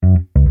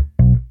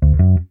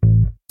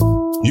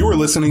are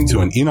listening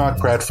to an Enoch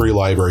Pratt Free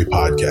Library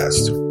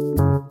podcast.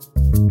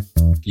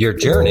 Your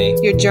journey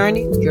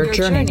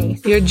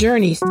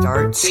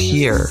starts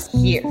here.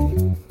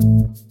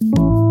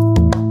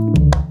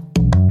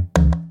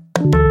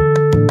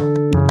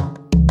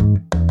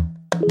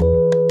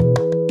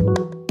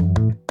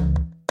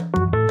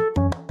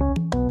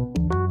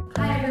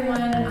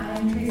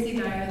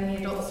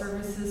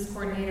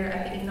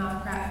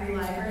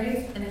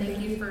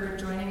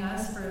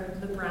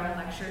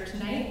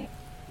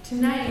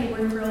 Tonight,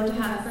 we're thrilled to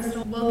have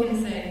Crystal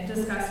Wilkinson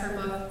discuss her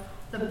book,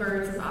 The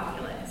Birds of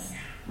Opulence.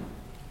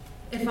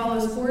 It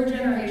follows 4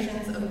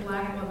 generations of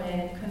Black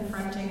women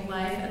confronting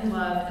life and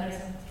love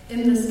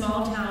in the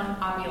small town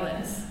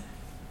Opulence.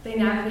 They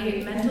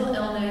navigate mental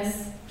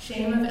illness,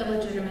 shame of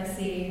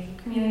illegitimacy,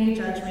 community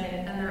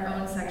judgment, and their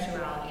own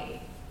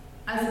sexuality.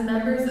 As the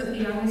members of the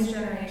youngest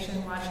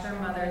generation watch their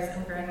mothers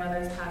and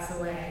grandmothers pass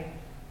away,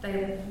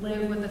 they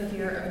live with the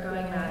fear of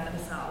going mad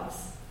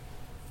themselves.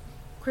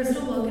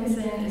 Crystal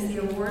Wilkinson is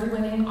the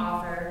award-winning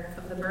author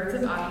of The Birds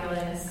of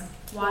Opulence,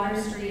 Water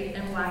Street,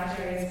 and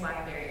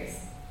Blackberries.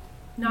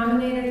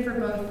 Nominated for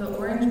both the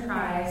Orange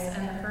Prize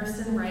and the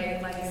Hurston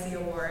Wright Legacy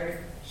Award,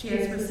 she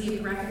has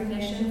received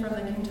recognition from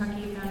the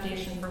Kentucky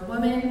Foundation for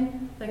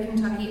Women, the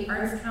Kentucky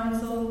Arts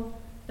Council,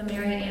 the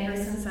Mary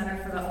Anderson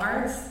Center for the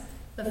Arts,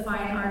 the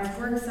Fine Arts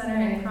Work Center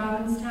in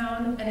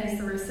Provincetown, and is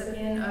the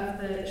recipient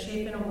of the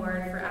Chapin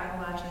Award for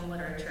Appalachian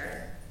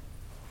Literature.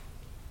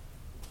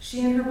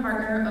 She and her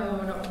partner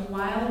own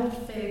Wild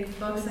Fig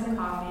Books and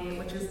Coffee,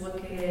 which is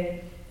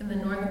located in the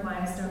North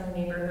Limestone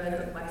neighborhood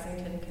of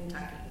Lexington,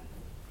 Kentucky.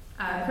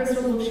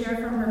 Crystal will share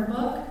from her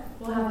book.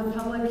 We'll have a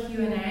public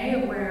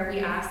Q&A where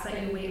we ask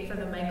that you wait for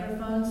the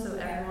microphone so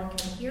everyone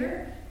can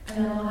hear,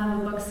 and then we'll have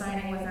a book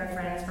signing with our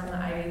friends from the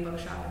Ivy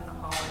Bookshop in the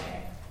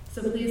hallway.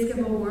 So please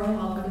give a warm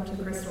welcome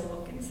to Crystal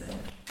Wilkinson.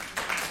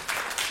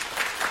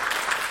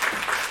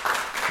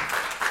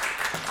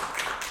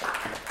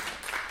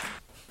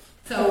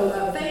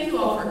 So thank you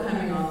all for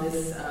coming on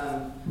this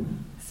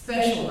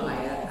special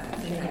night. I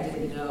think I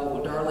didn't know,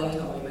 well, Darlene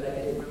told me, but I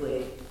didn't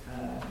really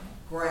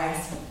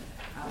grasp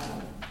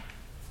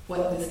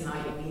what this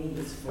night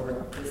means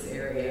for this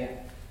area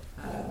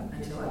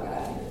until I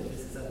got here. This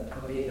is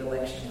a big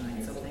election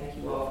night, so thank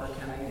you all for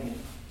coming and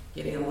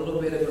getting a little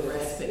bit of a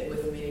respite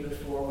with me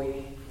before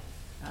we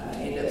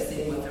end up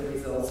seeing what the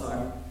results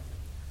are.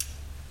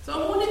 So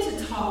I wanted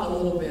to talk a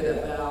little bit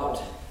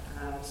about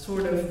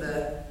sort of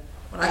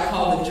what I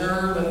call the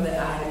germ of the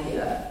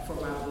idea for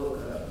my book,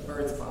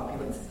 Birds of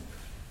Opulence.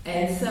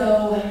 And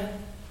so,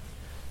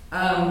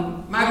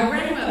 my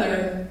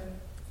grandmother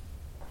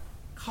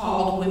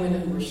called women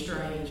who were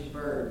strange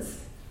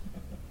birds.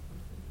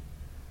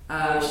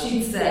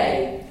 She'd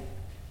say,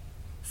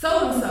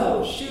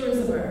 so-and-so sure is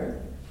a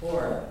bird,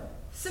 or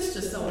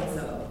sister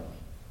so-and-so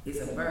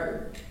is a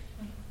bird.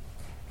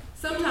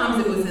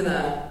 Sometimes it was in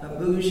a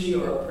bougie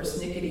or a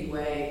persnickety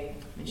way,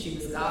 and she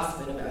was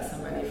gossiping about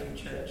somebody from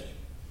church.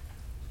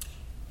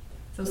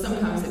 So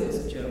sometimes it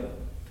was a joke.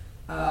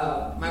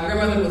 My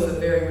grandmother was a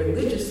very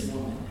religious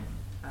woman,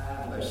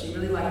 but she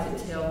really liked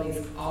to tell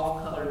these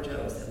off-color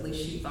jokes. At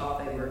least she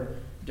thought they were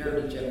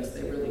dirty jokes.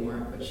 They really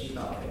weren't, but she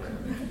thought they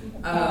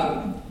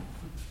were.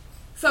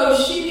 So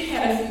she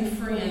had a few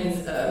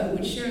friends who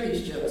would share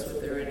these jokes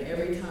with her, and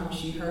every time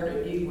she heard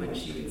a new one,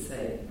 she would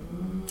say,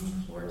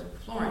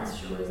 Florence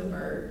sure is a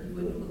bird. You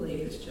wouldn't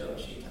believe this joke,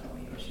 she told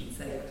me. Or she'd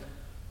say,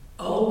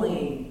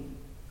 Oline,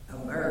 a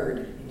bird,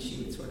 and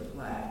she would sort of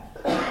laugh.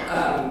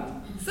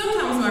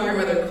 Sometimes my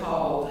grandmother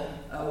called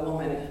a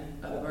woman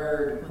a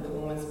bird when the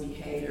woman's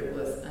behavior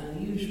was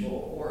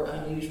unusual or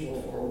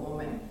unusual for a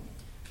woman.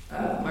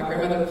 My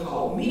grandmother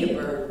called me a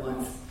bird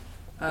once.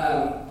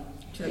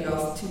 Tell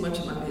y'all too much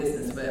of my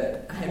business,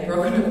 but I had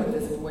broken up with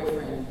this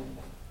boyfriend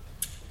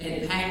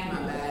and packed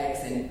my bags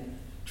and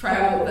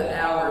traveled the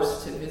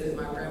hours to visit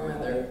my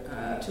grandmother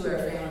to our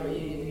family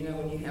reunion. You know,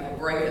 when you have a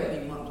breakup,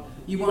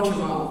 you want your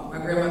mom. My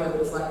grandmother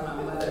was like my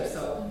mother,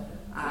 so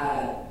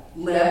I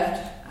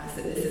left. I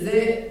said, this is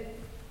it.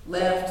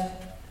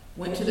 Left,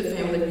 went to the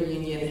family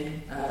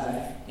reunion,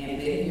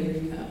 and then here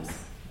he comes.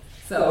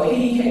 So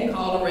he had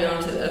called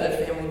around to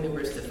other family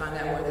members to find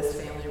out where this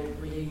family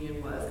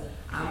reunion was.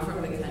 I'm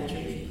from the country,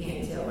 if you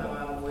can't tell by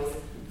my voice,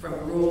 from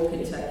rural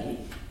Kentucky.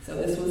 So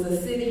this was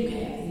a city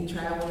man. He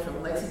traveled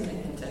from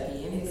Lexington,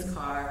 Kentucky in his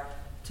car,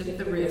 took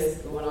the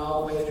risk going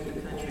all the way through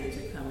the country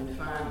to come and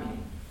find me.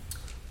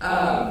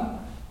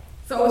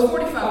 So it was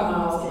 45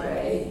 miles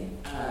away.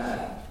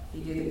 He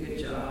did a good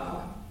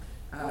job.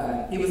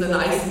 He was a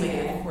nice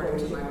man, according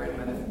to my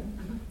grandmother.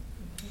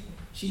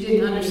 She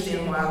didn't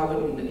understand why I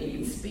wouldn't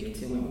even speak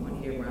to him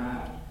when he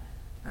arrived.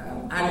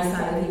 I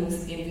decided he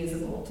was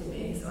invisible to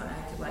me, so I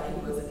acted like he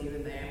wasn't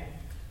even there.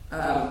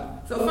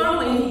 So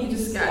finally, he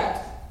just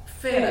got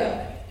fed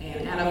up,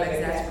 and out of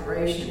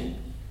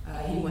exasperation,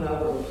 he went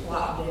over and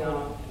plopped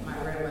down at my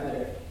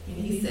grandmother, and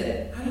he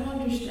said, I don't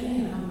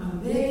understand. I'm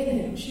begging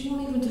him. She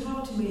won't even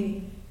talk to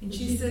me. And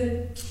she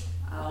said,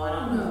 oh, I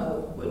don't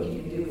know what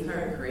you can do with her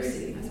and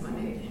Chrissy. That's my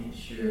nickname.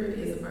 Sure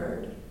is a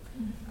bird.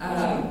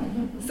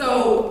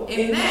 So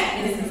in that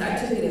instance, I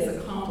took it as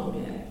a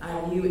compliment.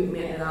 I knew it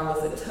meant that I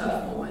was a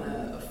tough woman,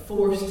 a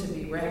force to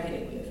be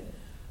reckoned with.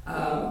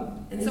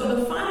 And so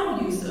the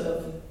final use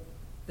of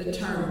the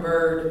term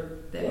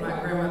bird that my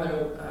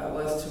grandmother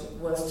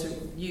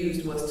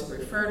used was to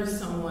refer to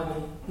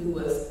someone who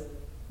was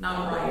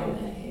not right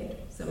in the head,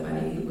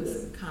 somebody who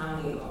was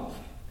kindly off.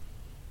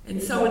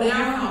 And so in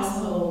our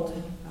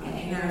household,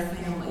 in our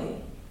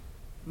family,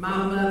 my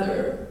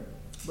mother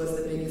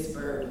was the biggest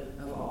bird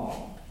of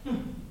all.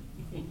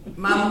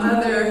 My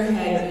mother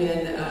had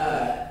been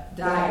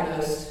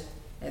diagnosed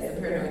as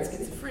a paranoid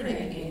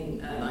schizophrenic in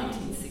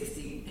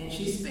 1960, and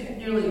she spent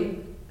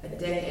nearly a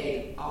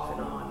decade off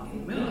and on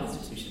in the mental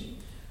institution.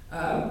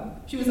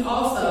 She was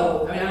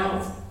also,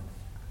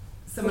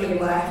 somebody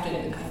laughed,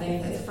 and I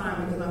think that's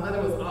fine, because my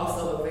mother was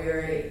also a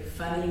very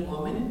funny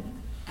woman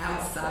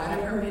outside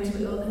of her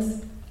mental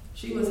illness.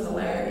 She was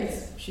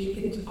hilarious. She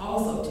could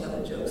also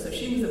tell a joke. So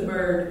she was a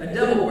bird, a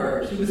double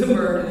bird. She was a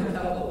bird in a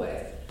couple of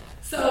ways.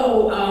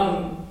 So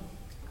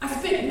I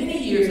spent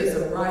many years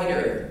as a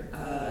writer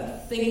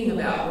thinking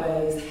about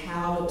ways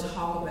how to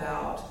talk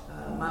about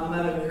my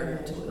mother and her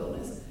mental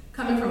illness.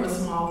 Coming from a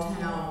small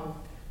town,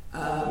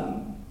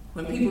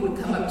 when people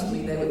would come up to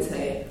me, they would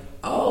say,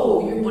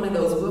 "Oh, you're one of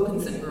those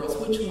Wilkinson girls.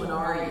 Which one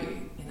are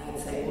you?" And I'd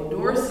say, "Well,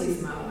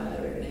 Dorsey's my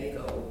mother." And they'd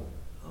go,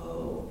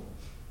 "Oh,"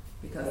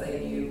 because they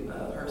knew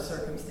her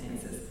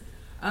circumstances.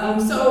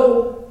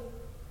 So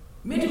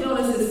mental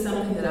illness is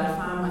something that I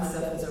find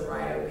myself as a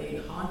writer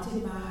being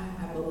haunted by.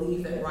 I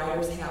believe that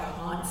writers have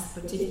haunts,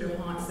 particular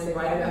haunts. They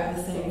write about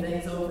the same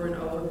things over and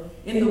over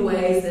in the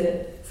ways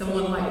that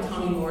someone like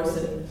Toni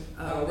Morrison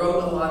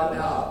wrote a lot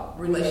about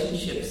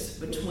relationships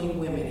between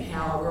women,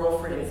 how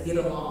girlfriends get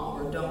along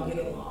or don't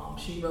get along.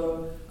 She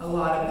wrote a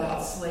lot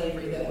about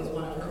slavery. That was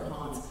one of her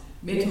haunts.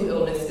 Mental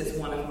illness is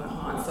one of my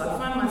haunts. So I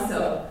find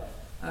myself,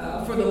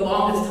 for the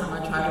longest time,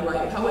 I tried to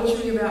write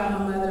poetry about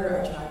my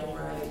mother. I tried to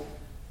write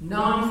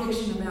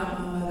nonfiction about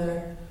my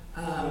mother.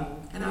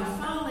 And I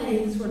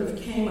finally sort of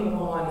came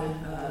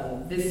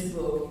upon this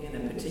book in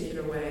a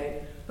particular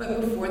way.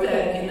 But before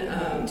that,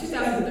 in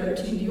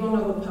 2013, do you all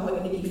know the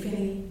poet Nikki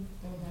Finney?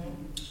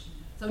 Mm-hmm.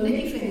 So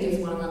Nikki Finney is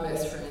one of my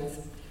best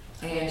friends,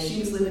 and she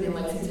was living in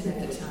Lexington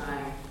at the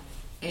time.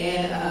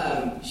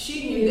 And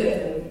she knew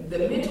that the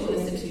mental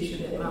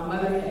institution that my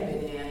mother had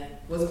been in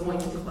was going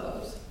to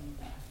close.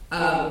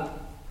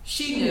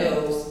 She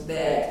knows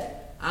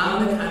that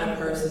I'm the kind of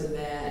person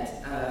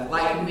that,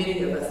 like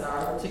many of us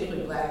are,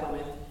 particularly black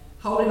women,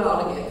 hold it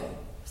all together.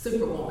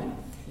 Superwoman.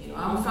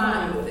 I'm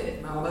fine with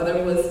it. My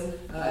mother was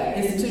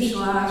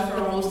institutionalized for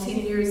almost 10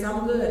 years.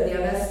 I'm good. Yeah,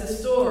 that's the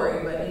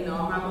story. But, I'm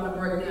not going to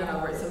break down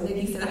over it. So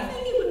Nikki said, I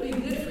think it would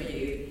be good for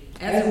you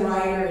as a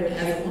writer and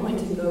as a woman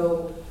to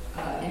go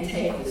and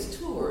take this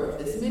tour of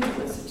this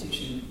mental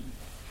institution.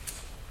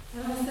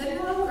 And I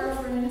said, no,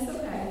 girlfriend, it's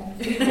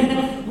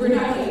okay. We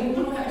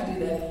don't have to do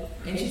that.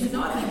 And she said,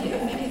 no, I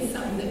think it's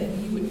something that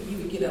you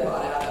would get a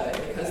lot out of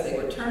it, because they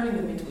were turning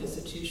the mental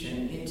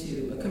institution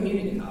into a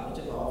community college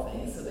of all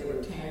things. So they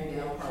were tearing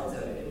down parts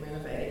of it and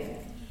renovating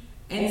it.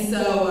 And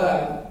so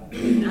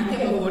I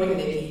kept avoiding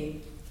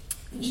Nikki,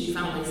 and she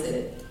finally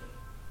said,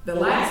 the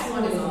last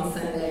one is on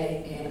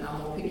Sunday, and I'm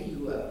going to pick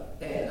you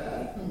up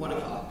at 1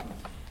 o'clock.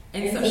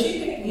 And so she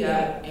picked me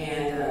up,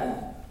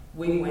 and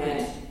we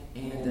went,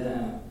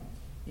 and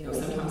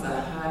sometimes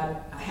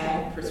I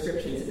have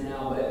prescriptions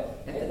now,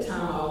 but at the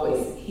time I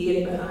always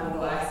hid behind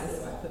glasses,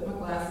 so I put my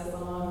glasses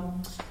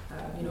on,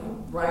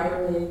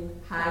 writerly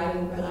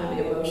hiding behind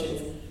the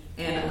emotions,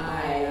 and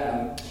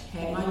I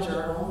had my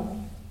journal,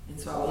 and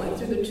so I went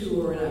through the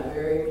tour, and I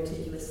very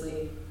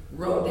meticulously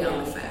wrote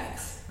down the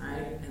facts,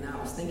 right? And I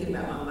was thinking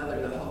about my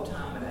mother the whole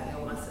time, but I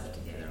held myself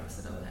together. I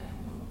said, okay,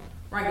 I'm going to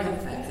write down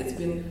the facts. It's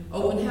been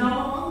open how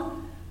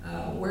long?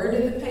 Where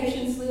did the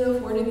patients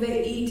live? Where did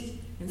they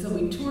eat? And so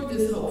we toured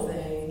this whole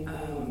thing,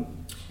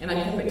 and I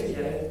kept it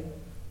together.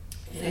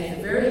 And at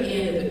the very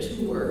end of the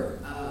tour,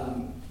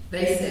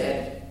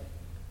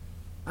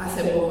 I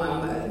said,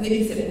 well,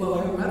 Nikki said, well,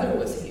 her mother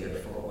was here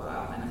for a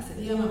while. And I said,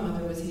 yeah, my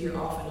mother was here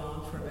off and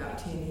on for about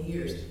 10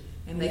 years.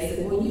 And they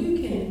said, well, you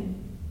can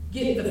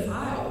get the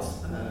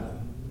files.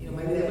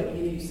 Maybe that would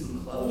give you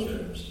some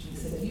closure. She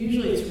said,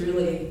 usually it's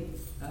really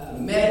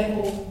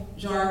medical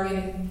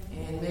jargon,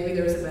 and maybe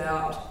there's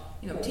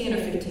about 10 or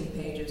 15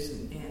 pages.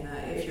 And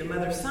if your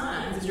mother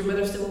signs, is your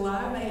mother still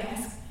alive? They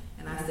asked.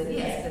 And I said,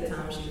 yes, at the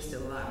time she was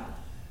still alive.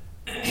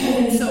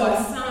 And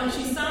so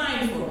she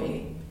signed for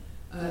me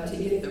to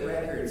get the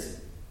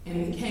records,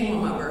 and it came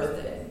on my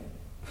birthday.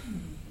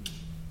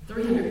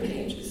 300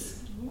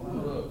 pages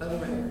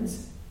of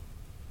records.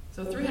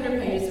 So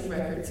 300 pages of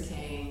records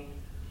came.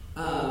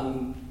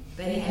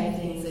 They had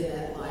things in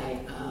it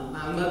like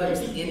my mother's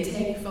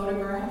intake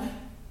photograph.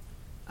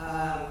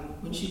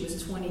 When she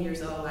was 20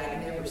 years old,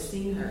 I'd never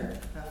seen her,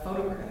 a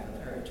photograph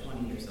of her at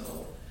 20 years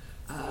old.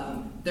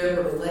 There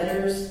were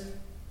letters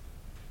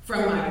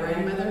from my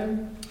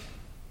grandmother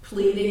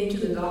pleading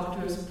to the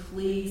doctors,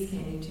 please,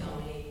 can you tell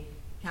me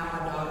how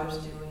my daughter's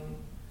doing?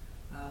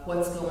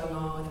 What's going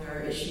on with her?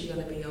 Is she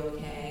going to be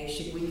okay?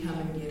 Should we come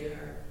and get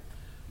her?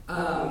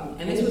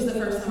 And this was the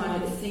first time I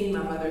had seen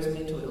my mother's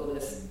mental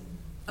illness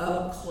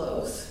up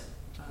close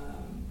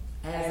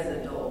as an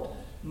adult.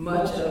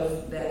 Much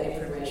of that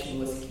information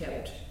was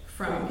kept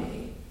from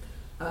me.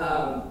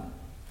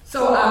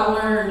 So I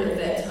learned at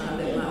that time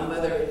that my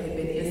mother had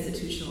been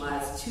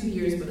institutionalized 2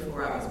 years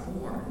before I was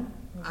born.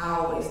 I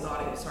always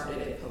thought it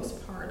started at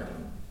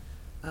postpartum.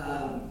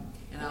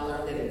 And I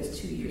learned that it was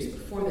 2 years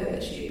before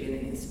that she had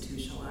been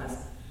institutionalized.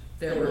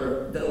 There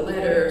were the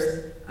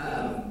letters.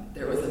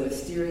 There was a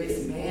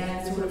mysterious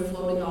man sort of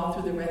floating all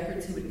through the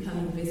records who would come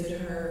and visit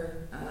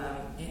her.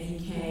 And he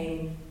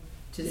came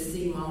to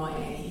see Mama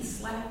and he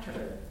slapped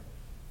her.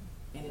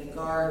 And the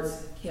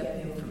guards kept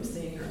him from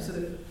seeing her.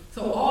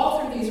 So all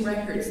through these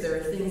records, there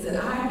are things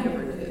that I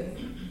never knew.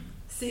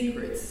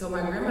 Secrets. So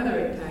my grandmother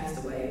had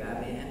passed away by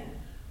then.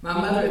 My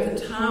mother at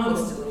the time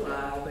was still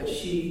alive, but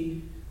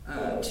she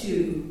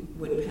too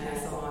would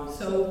pass on.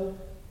 So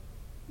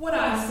what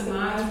I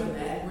surmised from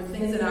that were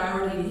things that I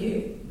already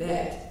knew,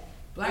 that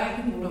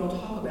Black people don't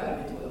talk about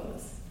mental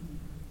illness.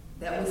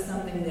 That was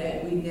something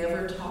that we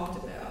never talked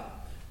about.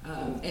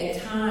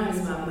 At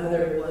times, my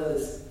mother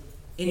was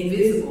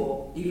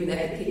invisible, even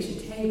at the kitchen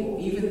table,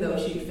 even though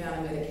she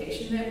found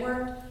medication that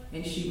worked,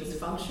 and she was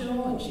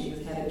functional, and she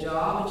had a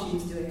job, and she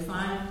was doing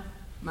fine.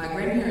 My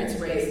grandparents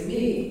raised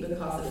me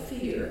because of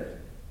fear.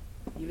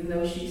 Even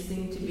though she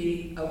seemed to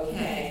be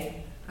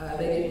okay,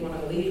 they didn't want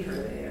to leave her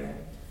there.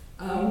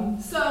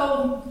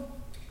 So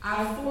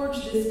I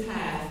forged this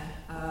path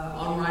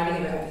on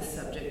writing about this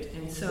subject.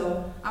 And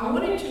so I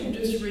wanted to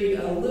just read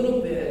a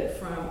little bit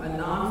from a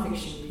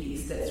nonfiction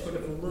piece that sort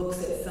of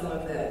looks at some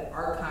of that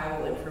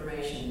archival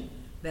information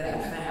that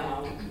I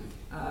found.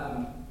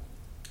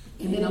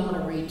 And then I want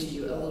to read to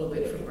you a little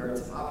bit from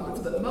Birds of Opulence.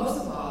 But most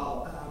of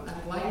all,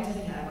 I'd like to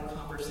have a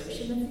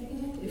conversation at the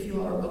end, if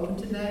you all are open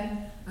to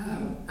that.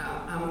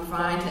 I'm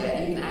fine to,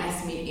 you can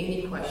ask me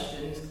any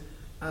questions,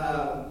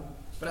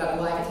 but I'd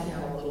like to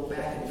have a little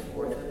back and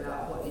forth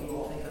about what you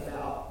all think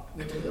about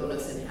mental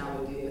illness and how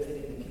we deal with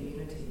it in the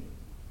community.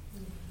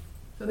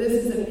 So this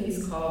is a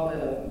piece called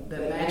The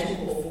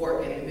Magical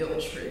Fork and the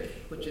Milk Trick,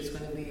 which is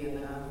going to be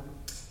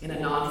in a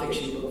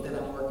nonfiction book that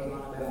I'm working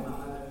on about my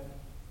mother.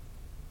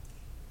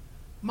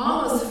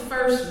 Mama's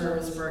first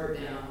nervous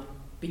breakdown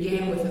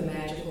began with a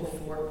magical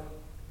fork.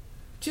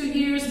 2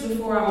 years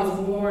before I was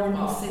born,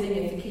 while sitting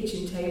at the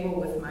kitchen table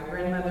with my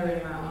grandmother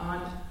and my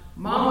aunt,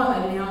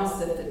 Mama announced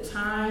that the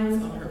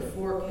tines on her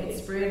fork had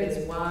spread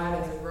as wide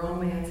as a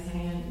grown man's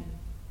hand,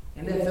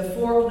 and that the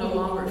fork no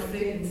longer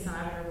fit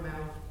inside her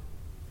mouth.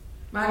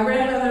 My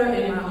grandmother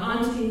and my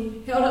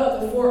auntie held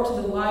up the fork to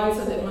the light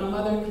so that my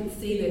mother could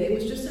see that it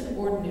was just an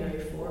ordinary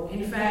fork.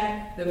 In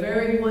fact, the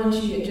very one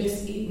she had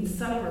just eaten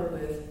supper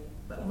with,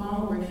 but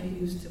Mama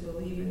refused to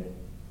believe it.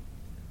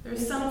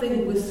 There's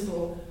something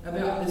wistful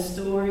about this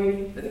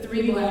story, the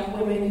 3 Black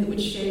women who would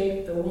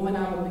shape the woman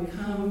I would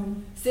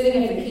become,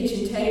 sitting at the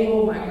kitchen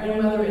table, my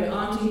grandmother and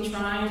auntie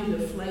trying to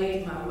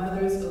deflate my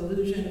mother's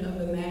illusion of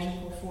the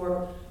magical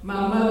fork,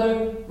 my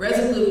mother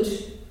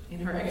resolute in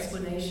her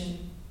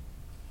explanation.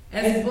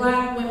 As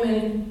Black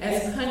women,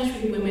 as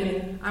country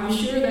women, I'm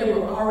sure they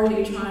were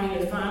already trying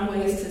to find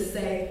ways to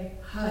say,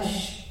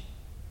 hush,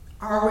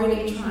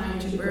 already trying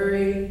to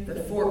bury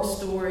the fork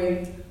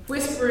story,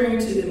 whispering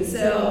to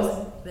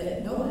themselves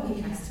that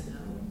nobody has to know.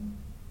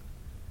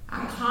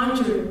 I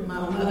conjured my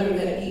mother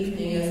that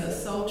evening as a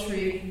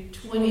sultry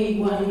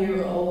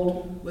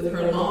 21-year-old with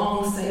her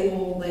long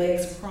sable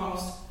legs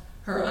crossed,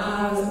 her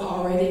eyes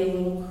already a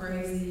little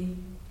crazy,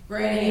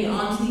 Granny and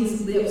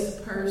Auntie's lips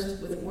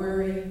pursed with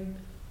worry,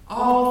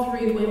 all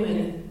 3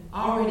 women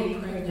already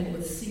pregnant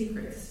with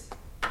secrets.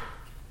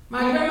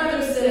 My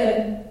grandmother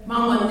said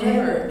Mama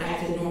never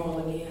acted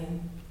normal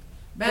again.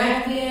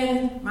 Back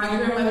then, my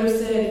grandmother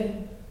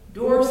said,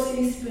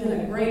 Dorsey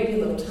spent a great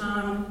deal of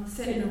time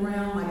sitting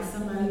around like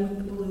somebody with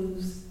the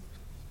blues.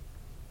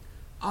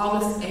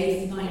 August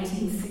 8th,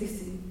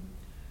 1960.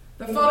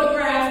 The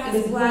photograph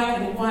is black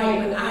and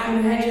white, but I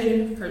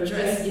imagine her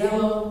dress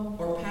yellow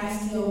or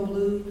pastel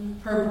blue.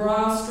 Her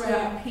bra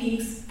strap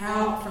peeks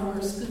out from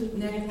her scoop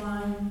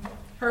neckline.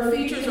 Her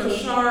features are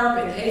sharp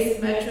and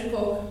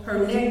asymmetrical,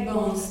 her neck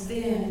bones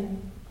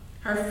thin.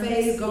 Her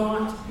face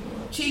gaunt,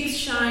 cheeks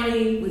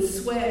shiny with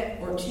sweat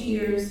or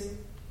tears.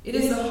 It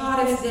is the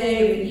hottest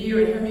day of the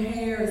year and her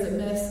hair is a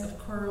mess of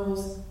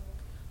curls.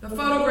 The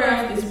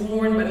photograph is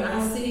worn, but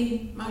I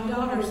see my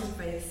daughter's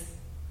face.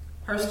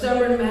 Her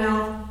stubborn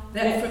mouth,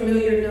 that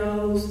familiar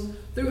nose.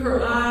 Through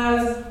her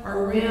eyes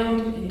are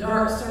rimmed in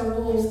dark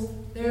circles.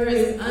 There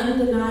is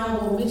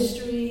undeniable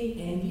mystery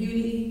and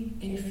beauty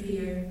and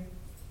fear.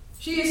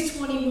 She is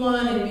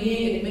 21 and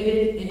being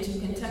admitted into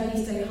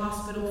Kentucky State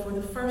Hospital for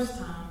the first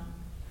time.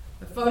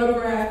 The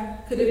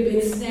photograph could have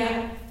been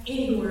snapped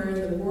anywhere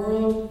in the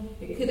world.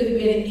 It could have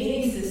been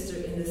any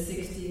sister in the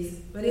 60s,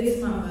 but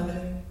it's my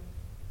mother,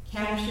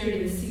 captured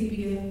in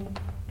sepia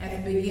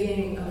at the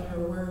beginning of her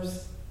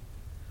worst.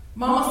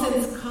 Mama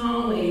sits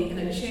calmly in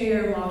a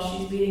chair while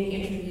she's being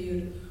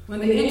interviewed. When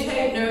the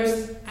intake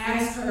nurse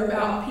asks her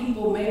about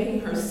people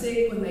making her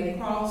sick when they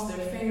cross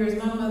their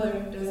fingers, my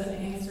mother doesn't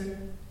answer.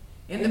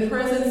 In the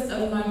presence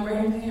of my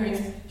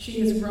grandparents, she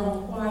has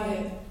grown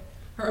quiet.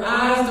 Her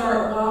eyes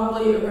dart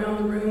wildly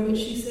around the room, but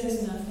she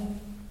says nothing.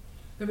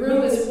 The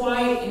room is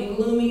white and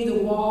gloomy.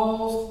 The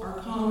walls are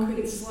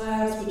concrete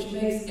slabs, which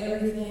makes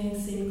everything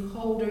seem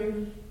colder,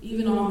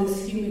 even on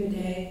this humid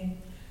day.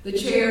 The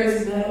chair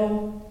is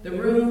metal. The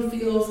room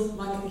feels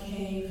like a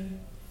cave.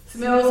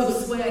 Smells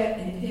of sweat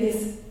and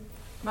piss.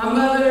 My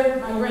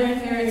mother, my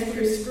grandparents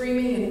hear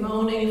screaming and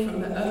moaning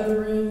from the other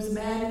rooms.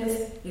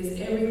 Madness is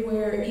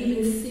everywhere,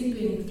 even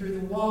seeping through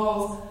the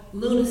walls.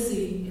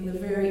 Lunacy in the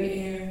very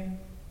air.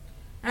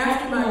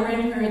 After my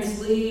grandparents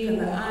leave and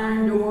the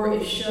iron door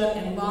is shut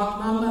and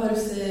locked, my mother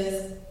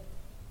says,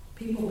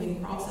 "People have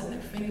been crossing their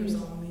fingers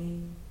on me."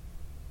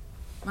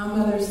 My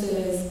mother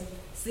says,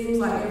 "Seems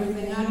like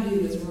everything I do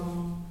is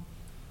wrong."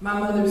 My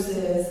mother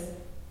says,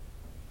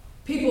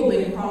 "People have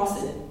been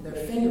crossing their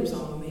fingers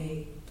on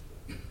me.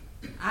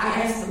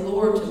 I asked the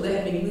Lord to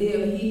let me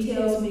live. He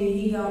tells me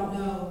he don't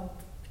know.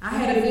 I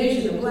had a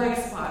vision, a black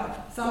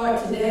spot. Saw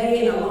it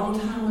today and a long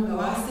time ago.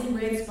 I see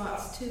red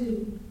spots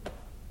too."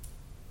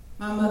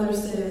 My mother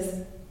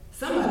says,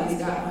 "Somebody's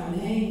got my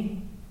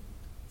name.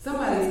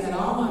 Somebody's got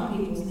all my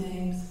people's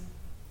names."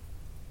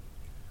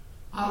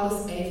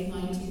 August 8th,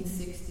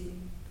 1960.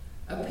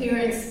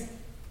 Appearance.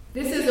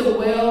 This is a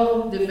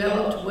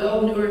well-developed,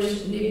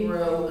 well-nourished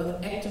Negro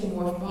of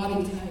ectomorph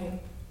body type.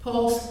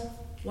 Pulse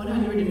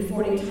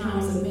 140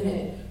 times a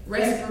minute.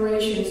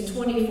 Respirations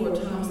 24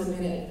 times a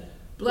minute.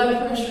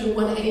 Blood pressure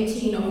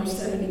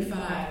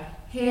 118/75.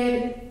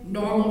 Head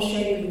normal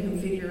shape and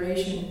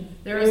configuration.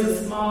 There is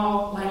a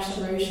small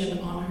laceration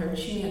on her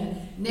chin.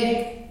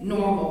 Neck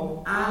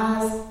normal.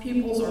 Eyes,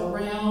 pupils are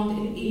round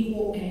and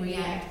equal and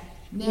react.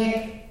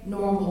 Neck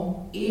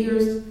normal.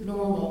 Ears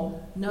normal.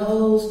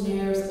 Nose,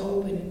 nares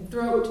open.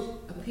 Throat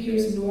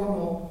appears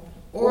normal.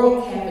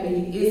 Oral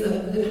cavity is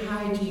of good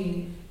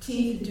hygiene.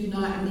 Teeth do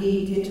not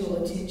need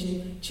dental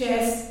attention.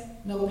 Chest,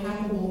 no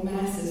palpable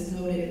masses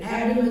noted.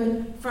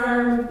 Abdomen,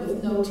 firm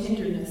with no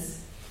tenderness.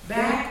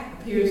 Back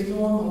appears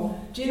normal.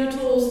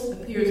 Genitals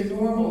appears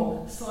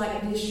normal,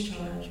 slight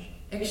discharge.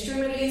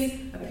 Extremities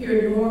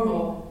appear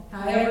normal.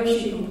 However,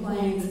 she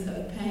complains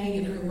of pain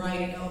in her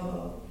right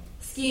elbow.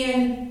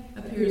 Skin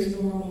appears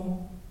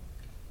normal.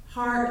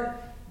 Heart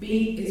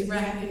beat is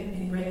rapid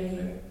and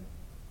regular.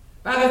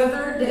 By the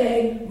third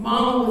day,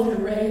 Mama, with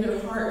her regular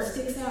heart,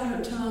 sticks out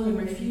her tongue and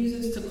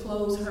refuses to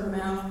close her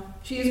mouth.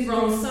 She has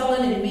grown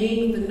sullen and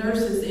mean with the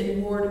nurses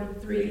in Ward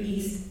 3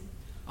 East.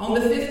 On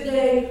the 5th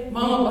day,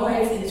 Mama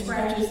bites and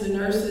scratches the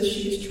nurses.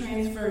 She is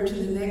transferred to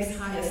the next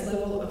highest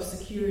level of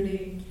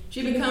security.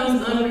 She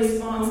becomes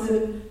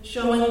unresponsive,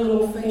 showing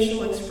little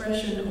facial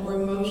expression or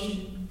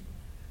emotion.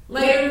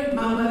 Later,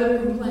 my mother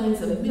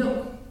complains of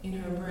milk in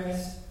her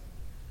breast.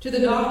 To the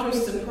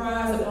doctor's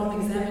surprise,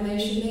 upon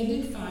examination, they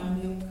did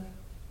find milk.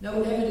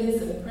 No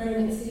evidence of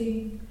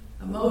pregnancy,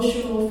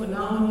 emotional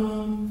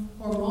phenomenon,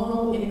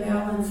 hormonal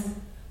imbalance.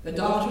 The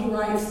doctor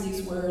writes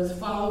these words,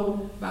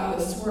 followed by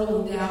the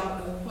swirling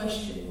doubt of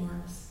question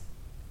marks.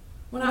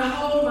 When I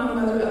hold my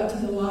mother up to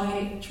the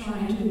light,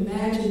 trying to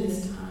imagine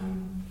this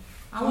time,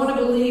 I want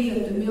to believe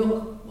that the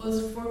milk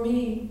was for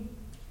me,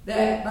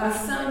 that by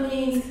some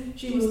means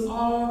she was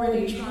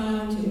already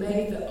trying to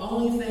make the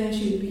only thing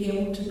she would be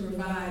able to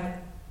provide,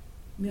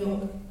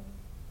 milk.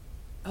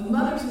 A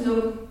mother's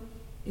milk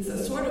is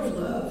a sort of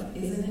love,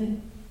 isn't it?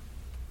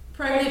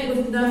 Pregnant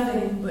with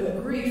nothing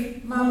but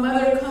grief, my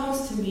mother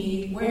comes to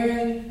me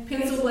wearing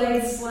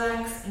pencil-lace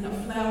slacks and a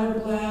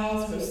flowered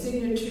blouse, her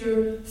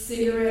signature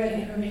cigarette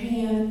in her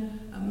hand,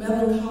 a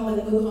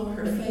melancholy look on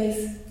her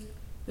face.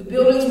 The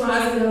buildings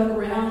rising up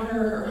around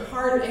her, her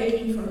heart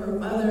aching for her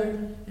mother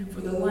and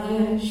for the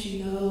land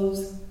she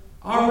knows,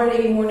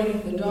 already mourning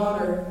for the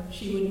daughter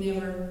she would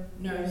never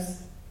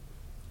nurse.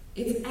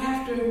 It's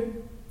after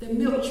the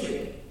milk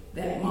trick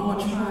that Mama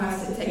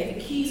tries to take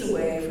the keys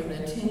away from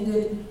the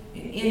attendant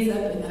and ends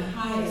up in the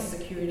highest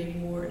security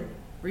ward,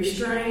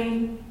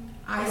 restrained,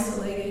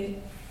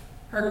 isolated.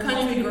 Her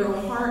country girl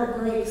heart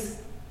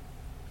breaks.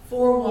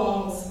 4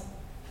 walls,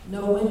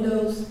 no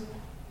windows,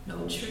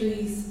 no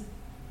trees,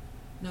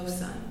 no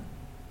sun.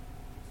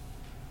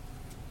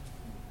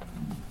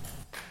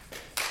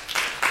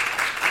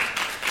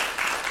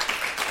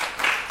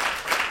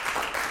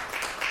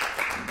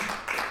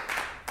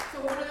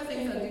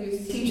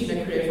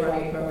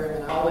 Program,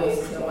 and I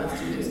always tell my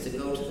students to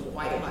go to the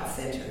White Hot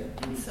Center.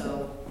 And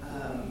so,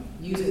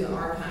 using the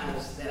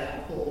archives that I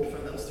pulled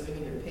from those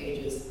 300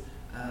 pages,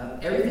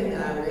 everything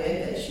that I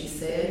read that she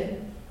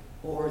said,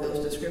 or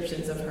those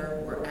descriptions of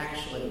her, were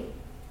actually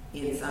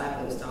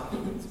inside those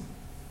documents.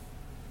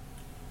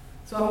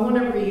 So I want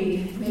to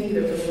read, maybe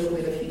there's a little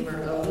bit of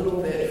humor, a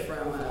little bit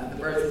from The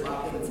Birds of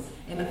Opulence.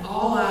 And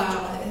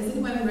has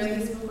anybody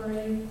read this book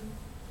already?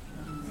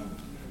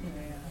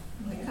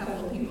 A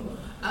couple of people.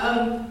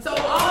 So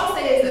all I'll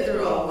say is that there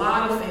are a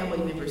lot of family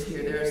members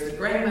here. There's the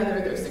grandmother,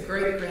 there's the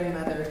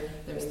great-grandmother,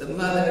 there's the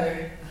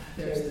mother,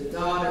 there's the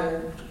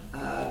daughter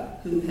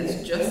who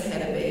has just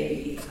had a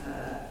baby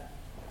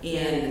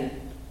in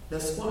the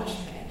squash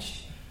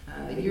patch.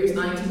 The year is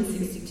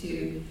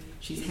 1962.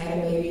 She's had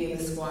a baby in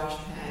the squash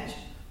patch.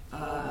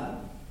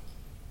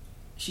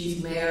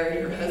 She's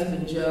married. Her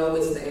husband Joe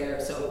is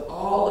there. So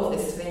all of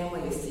this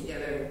family is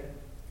together.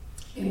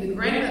 And the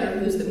grandmother,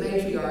 who's the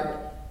matriarch,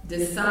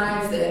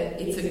 decides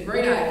that it's a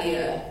great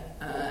idea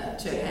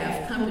to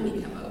have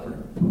company come over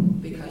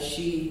because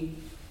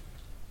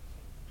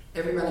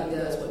everybody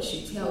does what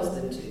she tells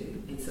them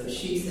to. And so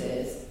she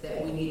says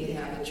that we need to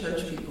have the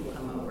church people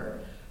come over.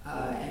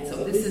 And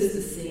so this is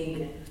the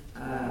scene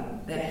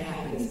that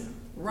happens.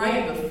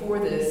 Right before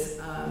this,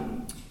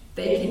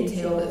 they can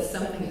tell that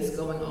something is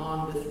going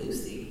on with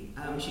Lucy.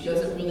 She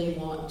doesn't really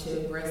want to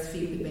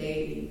breastfeed the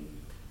baby.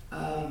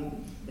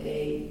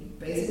 They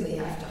basically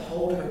have to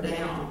hold her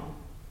down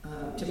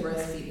to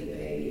breastfeed the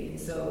baby. And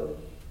so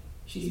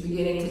she's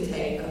beginning to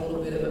take a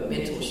little bit of a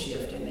mental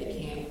shift, and they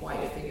can't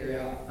quite figure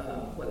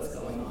out what's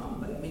going on.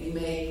 But Minnie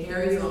Mae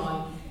carries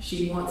on.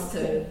 She wants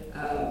to,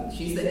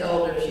 she's the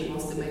elder. She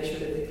wants to make sure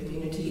that the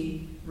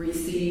community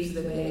receives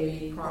the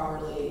baby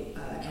properly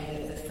and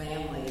that the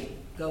family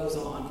goes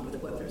on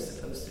with what they're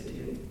supposed to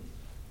do.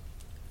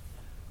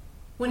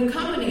 When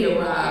company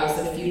arrives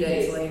a few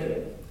days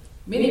later,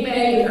 Minnie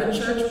Mae, in her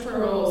church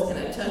pearls and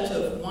a touch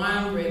of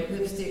wine red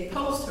lipstick,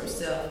 posts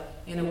herself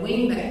in a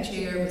wingback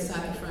chair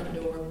beside the front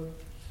door.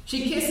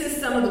 She kisses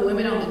some of the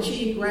women on the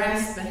cheek,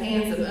 grasps the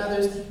hands of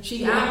others.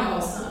 She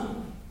eyeballs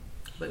some,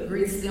 but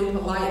greets them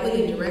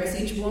politely and directs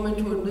each woman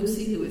toward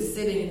Lucy, who is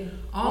sitting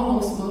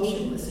almost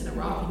motionless in a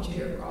rocking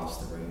chair across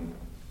the room.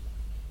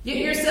 "Get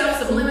yourself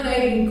some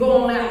lemonade and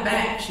go on out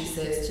back," she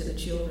says to the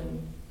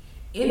children.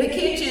 "In the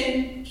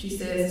kitchen," she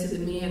says to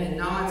the men and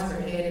nods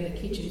her head in the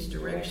kitchen's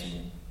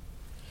direction.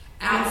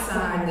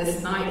 Outside,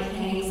 this night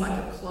hangs like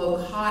a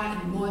cloak, hot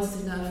and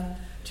moist enough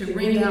to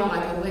wring out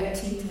like a wet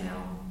tea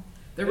towel.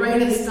 The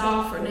rain has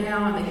stopped for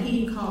now, and the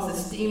heat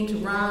causes steam to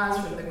rise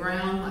from the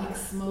ground like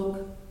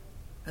smoke.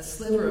 A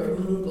sliver of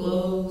moon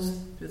glows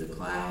through the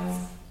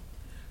clouds.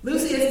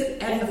 Lucy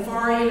is at the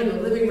far end of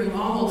the living room,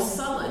 almost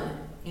sullen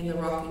in the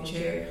rocking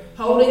chair,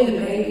 holding the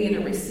baby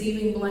in a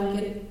receiving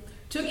blanket.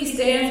 Tookie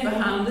stands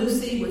behind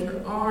Lucy with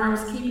her arms,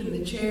 keeping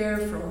the chair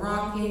from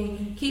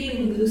rocking,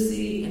 keeping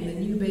Lucy and the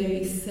new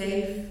baby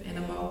safe and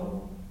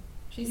immobile.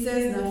 She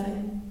says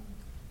nothing,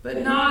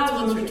 but nods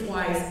once or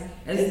twice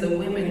as the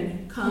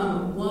women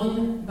come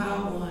one by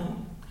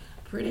one.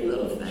 "Pretty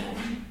little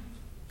thing.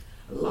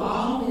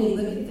 Law, Minnie,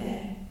 look at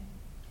that.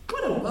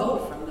 What a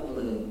bolt from the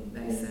blue,"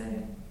 they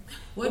say.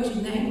 "What'd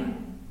you name her?"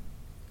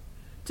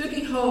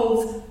 Tookie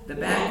holds the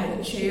back of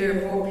the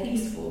chair more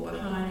peaceful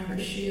behind her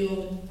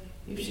shield.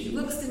 If she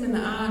looks him in the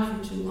eye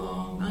for too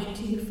long,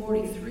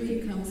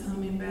 1943 comes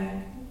humming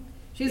back.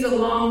 She's a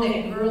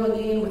long-necked girl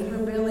again with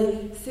her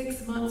belly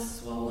 6 months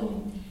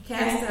swollen,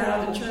 cast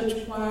out of the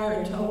church choir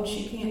and told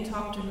she can't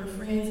talk to her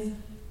friends.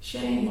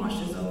 Shame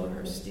washes over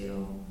her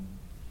still.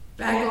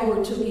 Back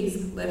over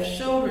Tookie's left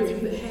shoulder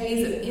through the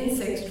haze of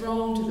insects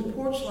drawn to the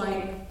porch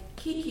light,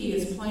 Kiki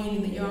is playing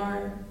in the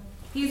yard.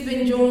 He's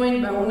been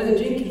joined by one of the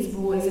Jenkins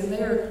boys, and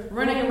they're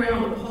running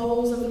around the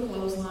poles of the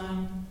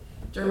clothesline.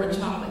 German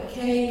chocolate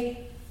cake,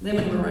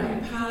 lemon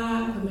meringue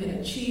pie,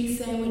 pimento cheese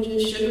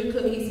sandwiches, sugar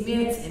cookies,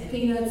 mints, and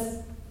peanuts.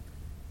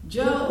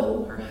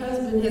 Joe, her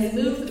husband, has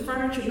moved the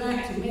furniture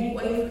back to make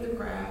way for the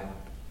crowd.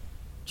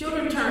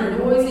 Children turn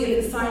noisy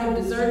at the sight of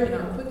dessert and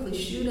are quickly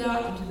shooed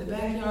out into the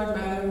backyard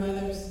by their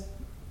mothers.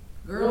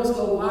 Girls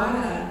go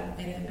wide-eyed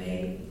at the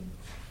baby.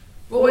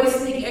 Boys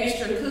sneak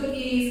extra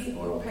cookies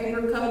or a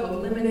paper cup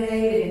of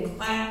lemonade and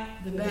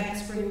clap the back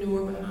spring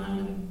door behind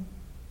them.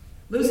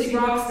 Lucy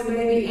rocks the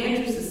baby,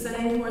 answers the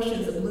same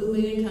questions a blue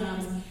million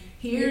times,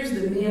 hears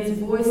the men's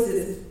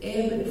voices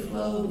ebb and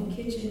flow in the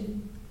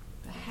kitchen.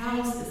 The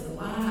house is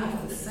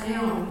alive with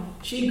sound.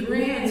 She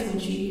grins when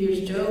she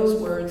hears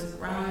Joe's words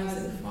rise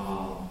and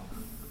fall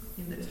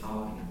in the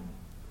talking.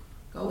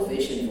 "Go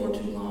fishing for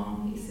too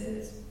long," he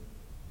says.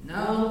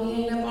 "No,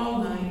 he ain't up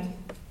all night."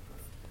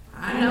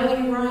 "I know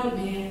you're right,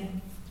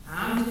 man.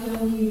 I'm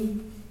telling you."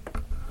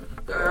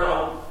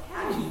 "Girl,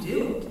 how'd you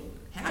do it?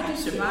 How'd you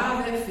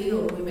survive that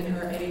field?" women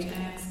her age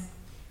ask.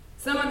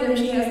 Some of them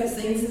she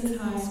hasn't seen since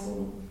high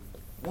school.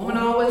 Woman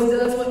always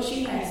does what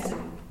she has to.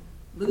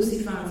 Lucy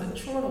finds a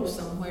chortle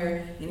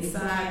somewhere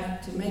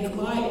inside to make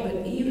light,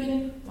 but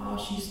even while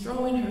she's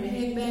throwing her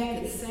head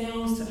back, it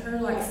sounds to her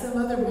like some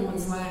other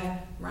woman's laugh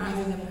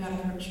rising up out of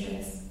her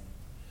chest.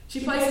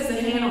 She places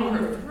a hand on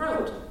her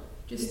throat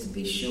just to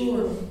be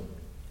sure.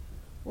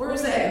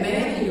 "Where's that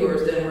man of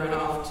yours done run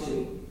off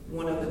to?"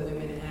 one of the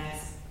women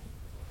asks.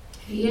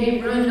 "He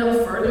ain't run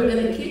no further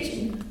than the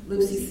kitchen,"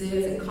 Lucy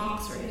says, and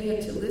cocks her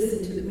head to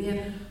listen to the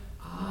men.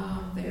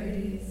 "Ah, there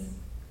it is."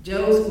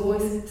 Joe's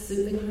voice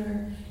soothing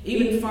her,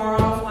 even far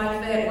off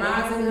like that,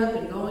 rising up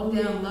and going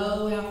down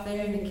low out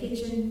there in the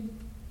kitchen.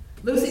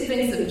 Lucy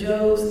thinks of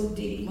Joe's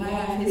deep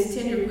laugh, his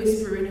tender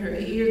whisper in her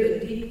ear,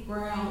 the deep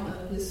growl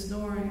of his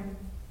snoring.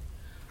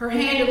 Her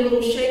hand a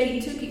little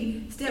shaky,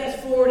 Tookie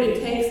steps forward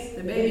and takes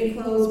the baby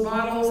clothes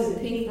bottles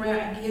and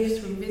pink-wrapped gifts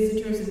from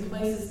visitors and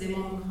places them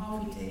on the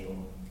coffee table.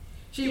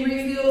 She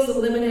refills the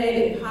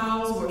lemonade and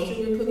piles more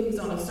sugar cookies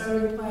on a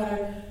serving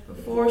platter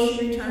before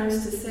she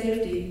returns to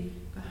safety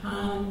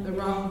behind the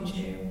rocking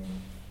chair.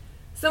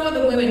 Some of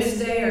the women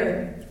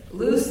stare,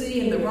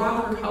 Lucy in the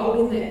rocker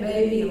holding that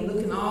baby and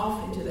looking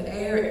off into the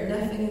air at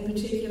nothing in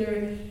particular,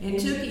 and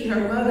Tookie,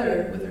 her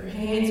mother, with her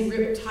hands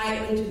gripped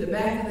tightly to the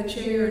back of the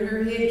chair and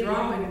her head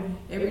dropping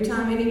every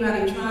time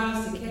anybody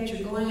tries to catch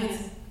her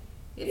glance.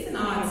 It's an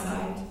odd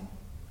sight.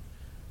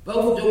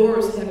 Both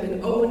doors have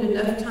been opened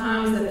enough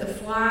times that the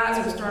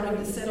flies are starting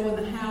to settle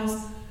in the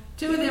house.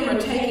 Two of them are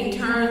taking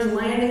turns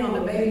landing on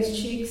the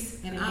baby's cheeks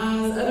and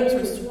eyes. Others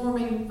are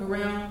swarming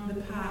around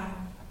the pie.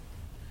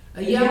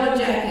 A yellow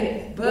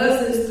jacket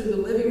buzzes through the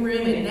living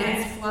room and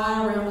gnats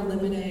fly around the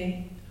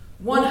lemonade.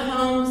 One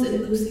hums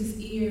in Lucy's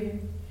ear.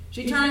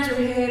 She turns her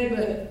head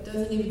but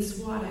doesn't even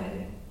swat at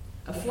it.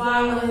 A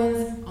fly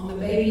lands on the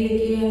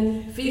baby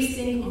again,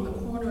 feasting on the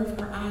corner of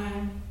her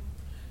eye.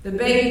 The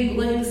baby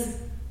blinks.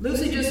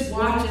 Lucy just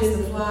watches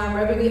the fly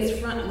rubbing its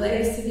front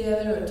legs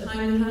together, a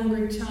tiny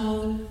hungry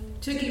tongue.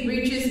 Tookie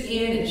reaches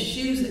in and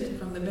shoos it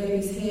from the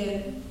baby's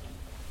head.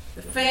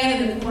 The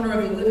fan in the corner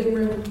of the living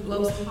room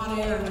blows hot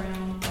air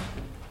around.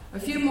 A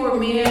few more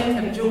men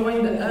have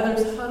joined the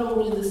others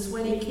huddled in the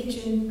sweaty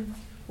kitchen,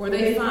 where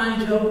they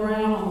find Joe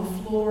Brown on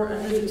the floor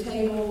under the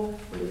table,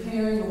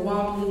 repairing a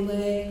wobbly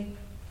leg.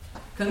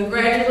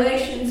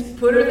 "Congratulations,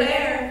 put her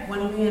there,"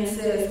 one man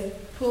says,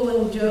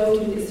 pulling Joe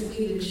to his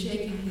feet and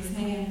shaking his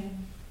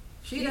hand.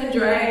 "She done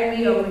dragged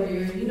me over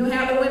here. You know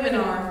how the women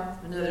are,"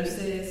 another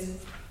says.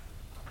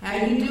 "How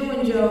you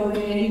doing, Joe,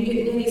 man? You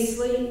getting any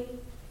sleep?"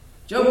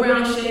 Joe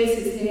Brown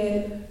shakes his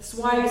head,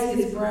 swipes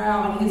his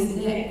brow and his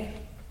neck.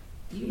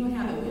 "You know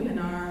how the women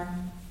are,"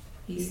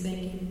 he's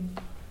thinking.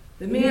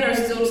 The men are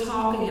still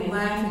talking and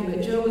laughing,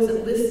 but Joe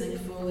isn't listening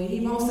fully.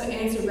 He wants to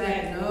answer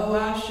back, "No,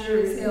 I sure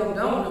as hell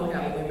don't know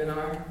how the women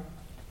are."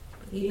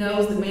 He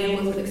knows the man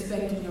wasn't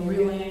expecting a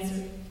real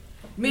answer.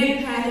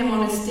 Men pat him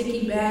on his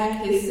sticky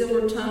back. His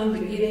silver-tongued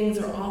beginnings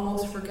are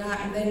almost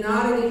forgotten. They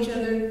nod at each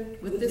other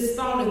with this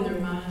thought in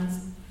their minds.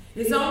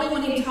 It's only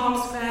when he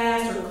talks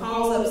fast or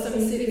calls up some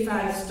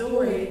city-fied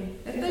story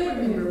that they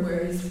remember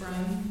where he's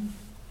from.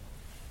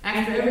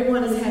 After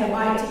everyone has had a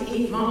bite to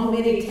eat, Mama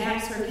Minnie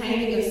taps her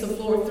cane against the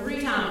floor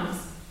 3 times.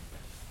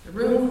 The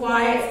room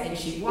quiets, and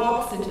she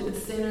walks into the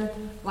center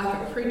like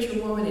a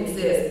preacher woman and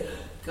says,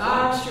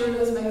 "God sure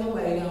does make a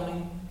way, don't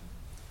he?"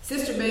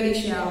 Sister Betty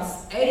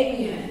shouts,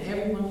 "Amen."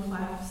 Everyone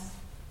claps.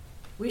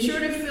 "We sure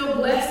do feel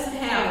blessed to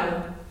have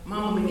her,"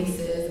 Mama Minnie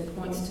says and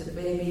points to the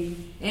baby.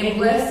 "And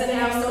blessed to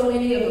have so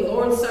many of the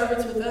Lord's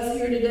servants with us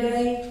here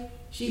today."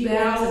 She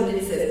bows and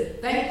then says,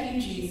 "Thank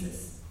you,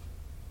 Jesus,"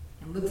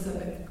 and looks up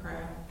at the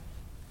crowd.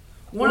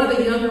 One of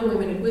the younger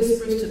women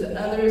whispers to the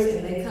others,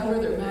 and they cover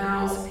their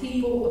mouths.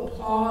 People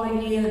applaud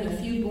again, and a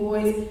few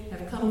boys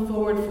have come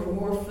forward for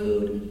more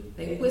food.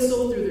 They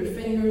whistle through their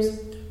fingers.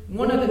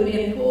 One of the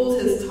men pulls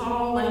his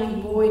tall,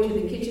 lanky boy to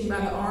the kitchen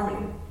by the arm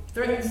and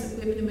threatens to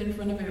whip him in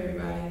front of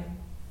everybody.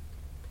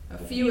 A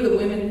few of the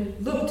women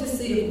look to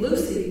see if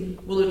Lucy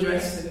will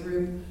address the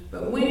group,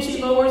 but when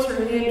she lowers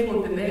her head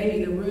toward the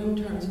baby, the room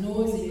turns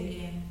noisy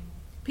again.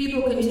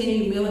 People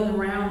continue milling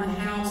around the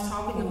house,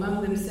 talking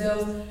among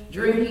themselves,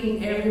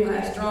 drinking every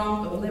last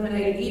drop of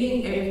lemonade,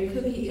 eating every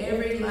cookie,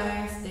 every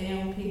last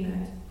damn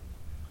peanut.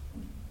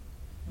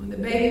 When the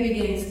baby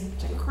begins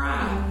to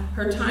cry,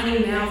 her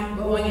tiny mouth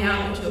bowing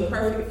out into a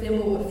perfect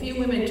thimble, a few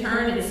women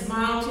turn and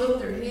smile, tilt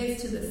their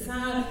heads to the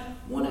side.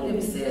 One of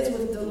them says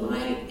with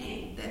delight,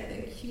 "Ain't that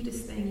the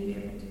cutest thing you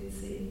ever did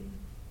see?"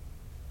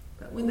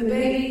 But when the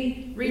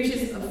baby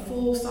reaches a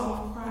full,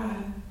 soft cry,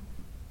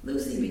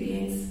 Lucy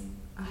begins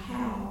a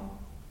howl.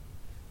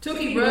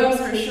 Tookie rubs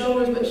her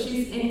shoulders, but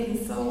she's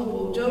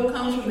inconsolable. Joe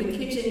comes from the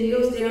kitchen,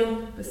 kneels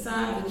down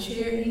beside the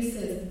chair. He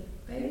says,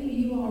 "Baby,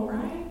 you all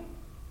right?"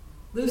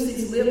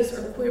 Lucy's lips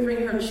are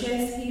quivering, her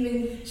chest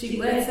heaving. She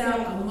lets out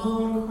a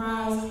moan,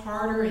 cries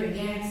harder, and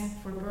gasps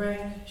for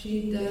breath.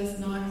 She does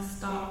not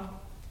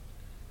stop.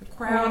 The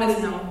crowd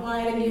is now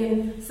quiet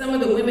again. Some of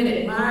the women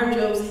admire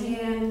Joe's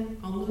hand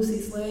on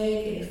Lucy's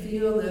leg and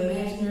feel the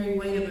imaginary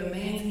weight of a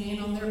man's hand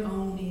on their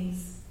own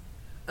knees.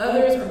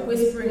 Others are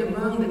whispering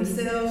among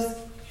themselves,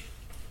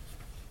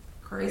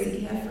 "Crazy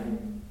heifer."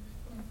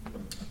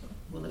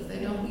 Well, if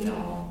they don't, we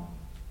all,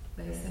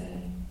 they say.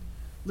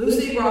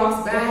 Lucy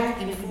rocks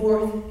back and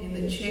forth in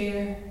the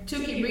chair.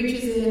 Tookie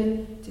reaches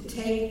in to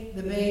take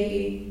the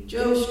baby.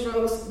 Joe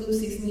strokes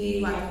Lucy's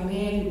knee like a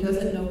man who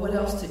doesn't know what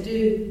else to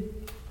do.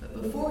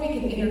 But before he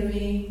can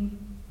intervene,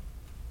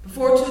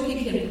 before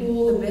Tookie can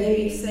pull the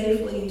baby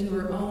safely into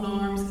her own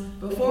arms,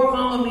 before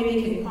Mama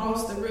Minnie can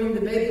cross the room,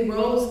 the baby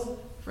rolls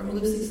from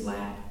Lucy's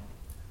lap.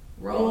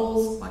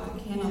 Rolls like a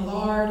can of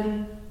lard,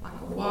 like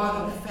a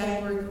wad of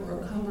fabric or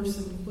a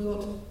cumbersome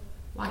quilt,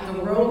 like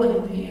a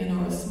rolling pin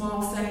or a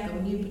small sack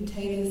of new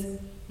potatoes,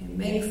 and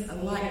makes a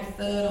light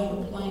thud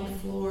on the plank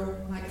floor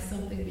like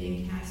something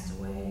being cast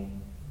away.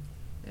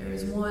 There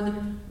is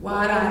one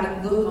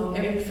wide-eyed look on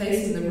every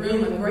face in the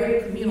room. A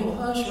great communal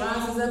hush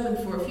rises up, and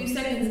for a few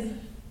seconds,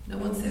 no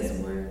one says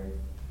a word.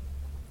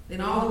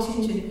 Then all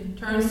attention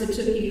turns to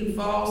Tookie, who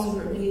falls to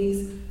her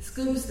knees.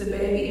 scoops the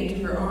baby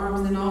into her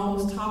arms, then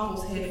almost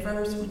topples head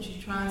first when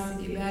she tries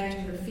to get back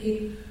to her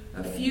feet.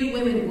 A few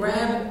women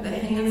grab the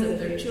hands of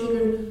their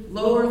children,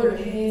 lower their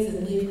heads,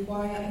 and leave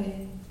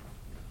quietly.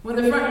 When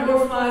the front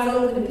door flies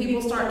open and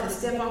people start to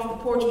step off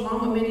the porch,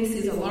 Mama Minnie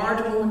sees a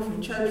large woman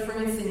from church,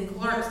 Francine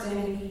Clark,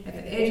 standing at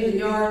the edge of the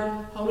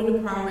yard holding a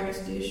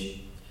Pyrex dish.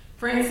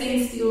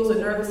 Francine steals a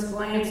nervous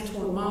glance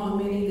toward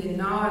Mama Minnie, then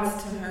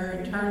nods to her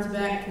and turns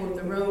back toward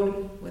the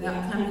road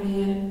without coming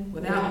in,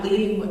 without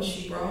leaving what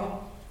she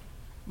brought.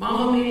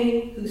 Mama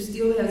Minnie, who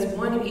still has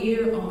one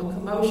ear on the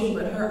commotion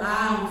but her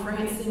eye on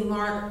Francine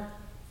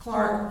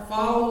Clark,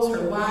 follows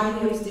her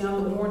wide hips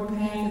down the worn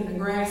path in the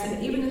grass,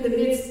 and even in the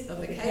midst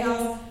of the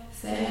chaos,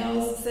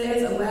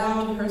 says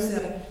aloud to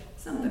herself,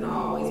 "Something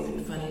always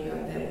been funny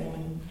about that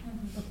woman."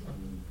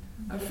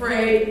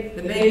 Afraid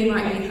the baby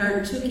might be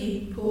hurt,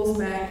 Tookie pulls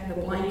back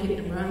the blanket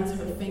and runs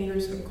her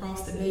fingers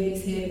across the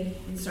baby's head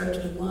in search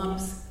of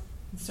lumps,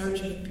 in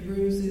search of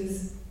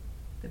bruises.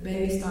 The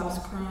baby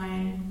stops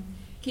crying.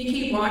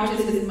 Kiki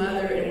watches his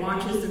mother and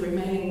watches the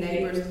remaining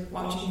neighbors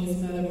watching his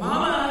mother.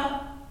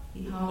 "Mama!"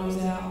 he hollers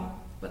out,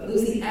 but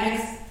Lucy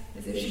acts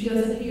as if she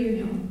doesn't hear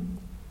him.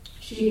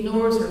 She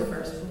ignores her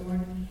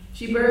firstborn.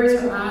 She buries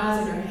her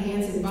eyes in her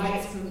hands and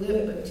bites her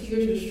lip, but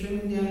tears are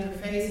streaming down her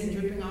face and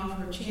dripping off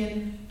her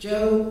chin.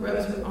 Joe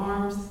rubs her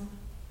arms.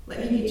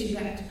 "Let me get you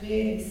back to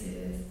bed," he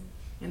says,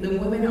 and the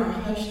women are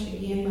hushed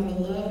again by the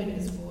love in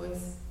his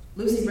voice.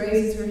 Lucy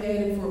raises her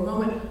head, and for a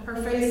moment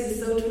her face is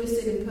so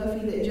twisted and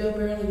puffy that Joe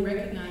barely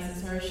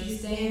recognizes her. She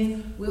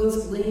stands,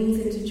 Wilkes leans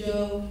into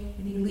Joe,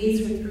 and he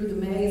leads her through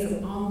the maze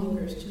of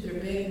onlookers to their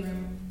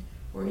bedroom,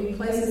 where he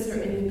places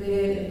her in the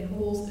bed and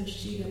pulls a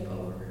sheet up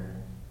over her.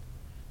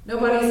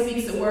 Nobody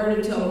speaks a word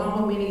until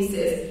Mama Minnie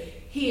says,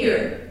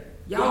 "Here,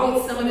 y'all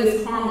get some of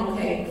this caramel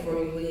cake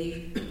before you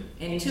leave."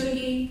 And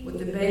Tookie, with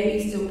the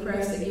baby still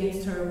pressed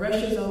against her,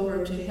 rushes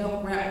over to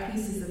help wrap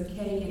pieces of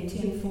cake in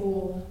tin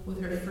foil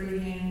with her free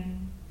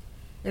hand.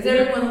 As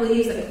everyone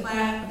leaves, a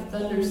clap of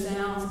thunder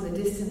sounds in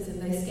the distance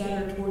and they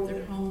scatter toward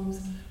their homes.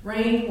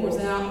 Rain pours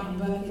out in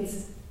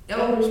buckets.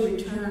 Elders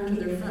return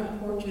to their front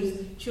porches.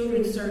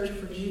 Children search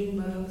for June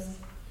bugs.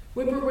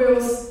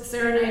 Whippoorwills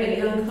serenade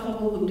a young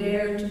couple who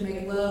dared to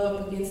make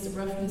love up against the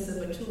roughness of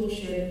a tool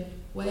shed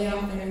way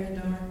out there in the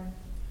dark.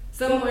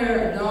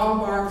 Somewhere a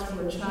dog barks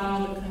for a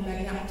child to come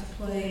back out to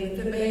play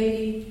with the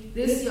baby.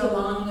 This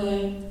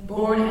Yolanda,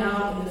 born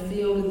out in the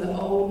field in the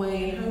old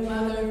way, and her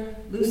mother,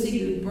 Lucy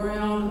Good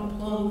Brown, a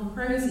plumb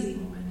crazy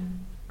woman,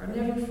 are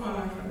never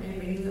far from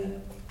every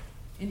lip.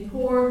 And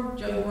poor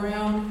Joe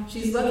Brown,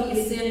 she's lucky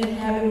as sin to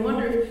have him.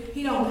 Wonder if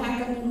he don't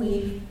pack up and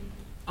leave.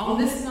 On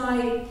this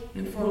night,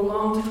 and for a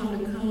long time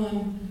to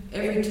come,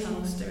 every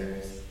tongue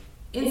stirs.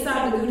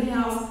 Inside the Good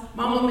House,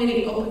 Mama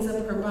Minnie opens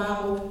up her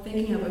Bible,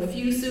 thinking of a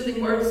few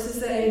soothing words to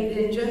say,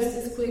 then just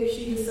as quick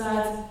she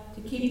decides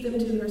to keep them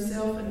to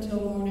herself until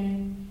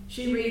morning.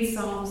 She reads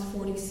Psalms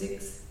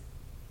 46.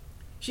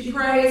 She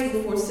prays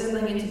before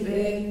settling into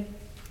bed.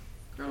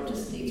 Girl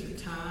just needs her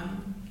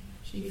time.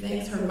 She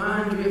thinks her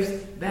mind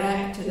drifts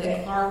back to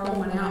that Clark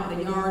woman out in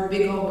the yard,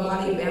 big old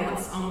body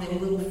balanced on them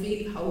little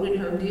feet, holding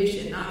her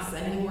dish and not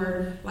saying a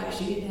word, like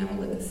she didn't have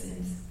a lick of sense.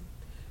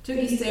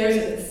 Tookie stares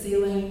at the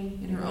ceiling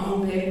in her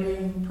own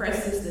bedroom,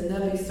 presses the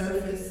nubby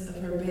surface of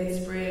her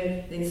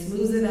bedspread, then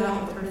smooths it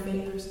out with her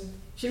fingers.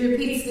 She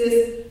repeats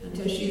this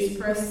until she has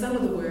pressed some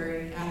of the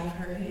worry out of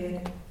her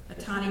head, a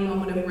tiny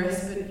moment of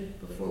respite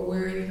before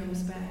worry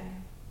comes back.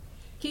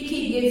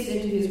 Kiki gets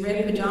into his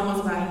red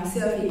pajamas by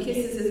himself. He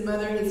kisses his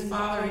mother, his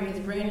father, and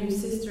his brand new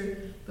sister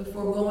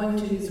before going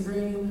to his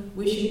room,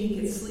 wishing he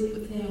could sleep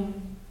with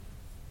him.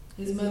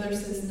 His mother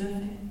says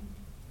nothing.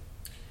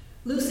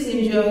 Lucy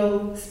and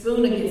Joe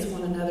spoon against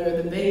one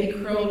another, the baby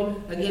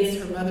curled against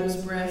her mother's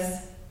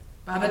breast.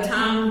 By the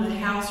time the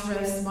house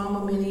rests,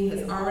 Mama Minnie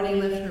has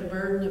already left her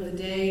burden of the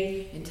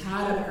day and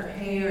tied up her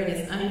hair and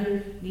is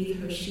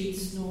underneath her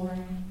sheets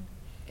snoring.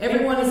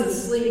 Everyone is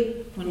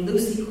asleep when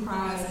Lucy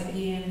cries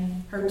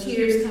again. Her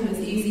tears come as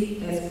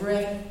easy as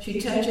breath.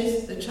 She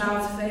touches the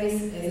child's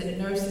face as it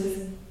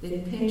nurses,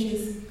 then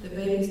pinches the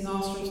baby's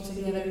nostrils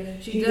together.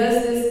 She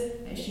does this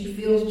as she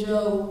feels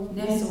Joe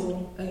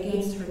nestled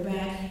against her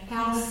back.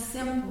 How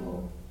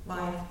simple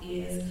life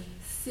is.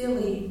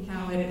 Silly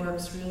how it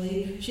works,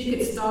 really. She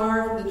could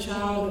starve the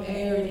child of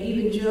air, and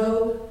even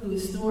Joe, who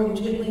is snoring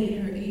gently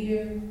in her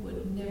ear,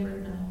 would never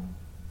know.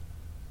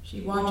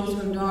 She watches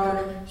her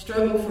daughter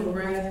struggle for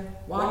breath,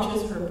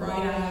 watches her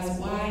bright eyes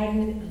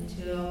widen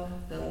until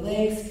the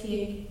legs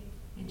kick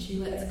and she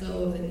lets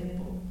go of the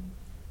nipple.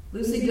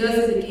 Lucy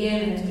does it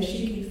again until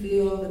she can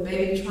feel the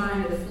baby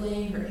trying to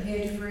fling her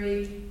head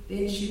free.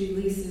 Then she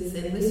releases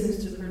and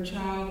listens to her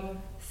child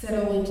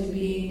settle into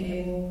being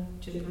able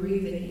to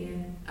breathe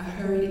again. A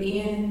hurried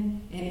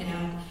in and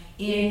out,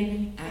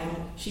 in, out.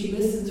 She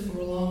listens for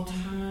a long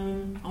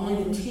time,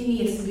 only the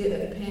teeniest bit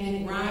of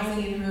panic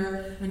rising in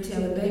her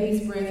until the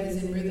baby's breath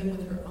is in rhythm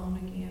with her own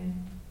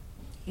again.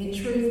 In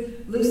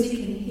truth,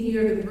 Lucy can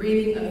hear the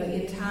breathing of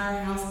the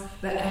entire house,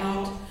 the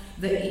out,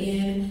 the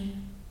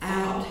in,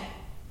 out,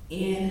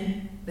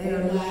 in. They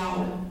are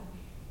loud.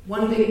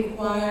 big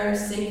choir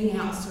singing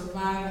out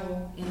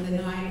survival in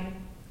the night.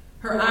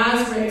 Her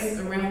eyes race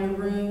around the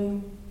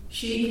room.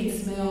 She can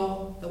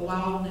smell the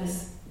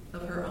wildness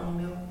of her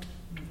own milk.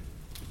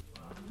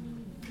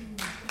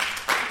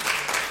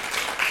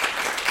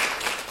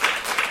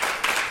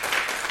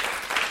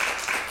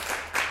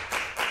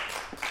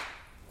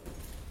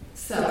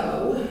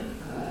 So,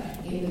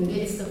 in the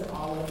midst of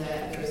all of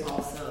that, there's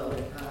also,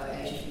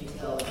 as you can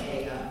tell,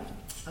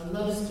 a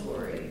love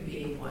story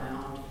being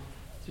wound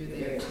through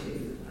there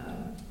too.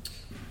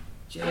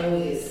 Joe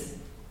is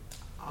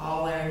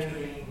all our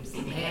dreams,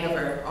 the man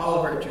of all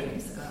of our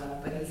dreams,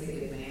 but he's a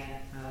good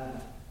man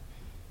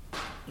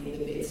in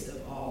the midst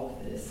of all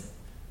of this,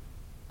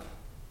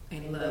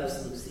 and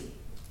loves Lucy.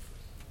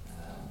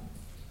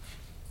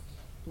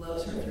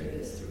 Loves her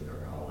through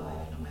her whole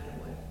life, no matter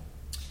what.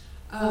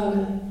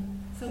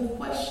 Some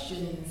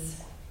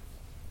questions,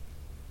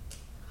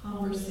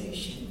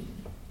 conversation.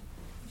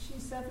 Is she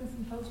suffering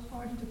from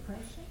postpartum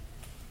depression?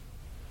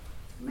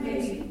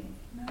 Maybe.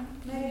 No?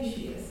 Maybe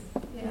she is.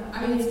 Yeah.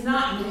 I mean, it's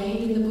not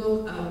named in the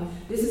book.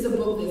 This is a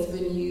book that's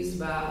been used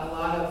by a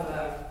lot of,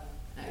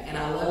 and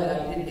I love it.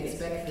 I didn't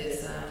expect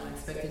this. I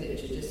expected it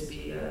to just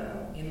be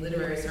in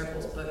literary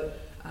circles, but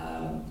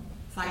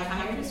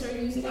psychiatrists are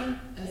using it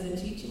as a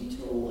teaching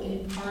tool,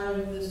 and part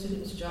of the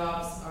students'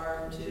 jobs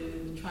are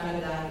to try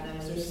to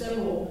diagnose. There's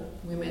several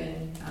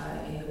women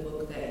in the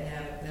book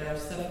that are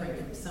suffering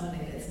from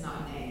something that's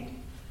not named.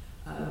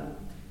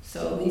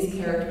 So these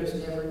characters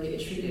never get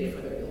treated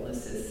for their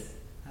illnesses.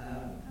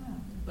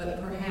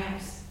 But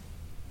perhaps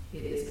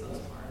it is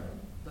postpartum,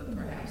 but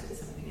perhaps it's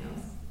something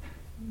else.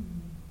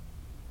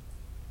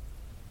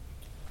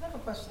 I have a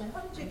question.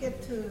 How did you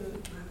get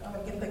to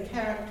get the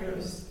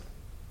characters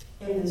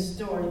in the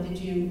story? Did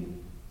you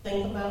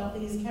think about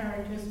these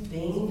characters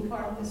being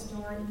part of the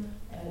story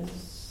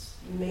as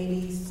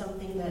maybe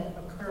something that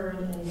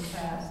occurred in the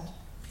past?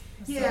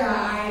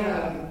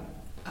 Yeah,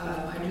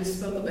 I just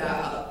spoke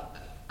about,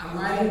 I'm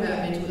writing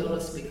about mental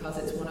illness because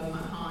it's one of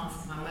my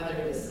haunts. My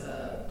mother was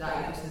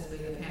diagnosed as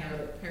being a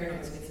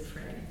paranoid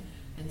schizophrenic.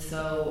 And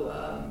so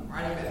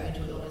writing about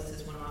mental illness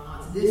is one of my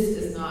haunts. This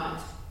is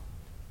not,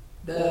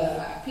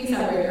 the piece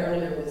I read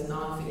earlier was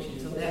nonfiction,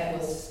 so that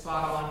was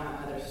spot on my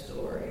mother's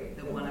story,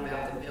 the one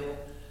about the milk.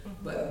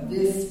 But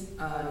this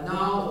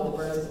novel, The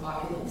Birds of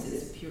Opulence,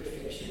 is pure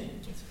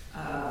fiction.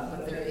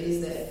 But there is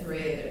that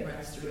thread that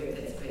runs through it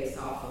that's based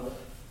off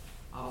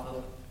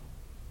of,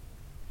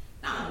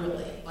 not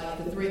really, like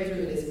the thread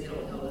through it is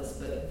mental illness,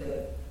 but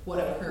what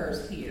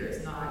occurs here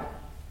is not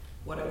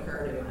what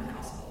occurred in my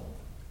household.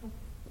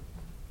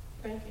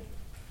 Thank you.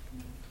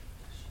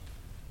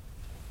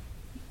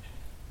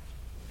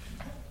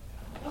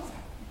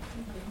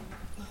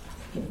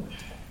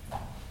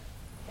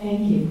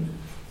 Thank you.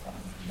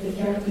 The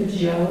character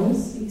Joe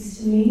speaks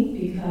to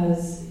me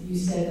because you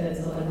said that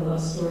it's like a love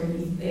story.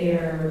 He's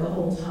there the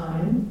whole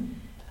time.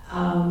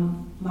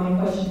 My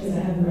question, because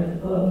I haven't read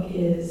the book,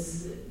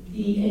 is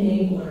the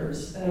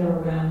enablers that are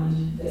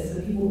around this,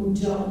 the people who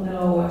don't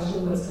know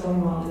actually what's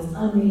going on, this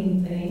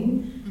unnamed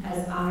thing.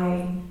 As I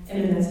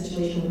am in that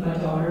situation with my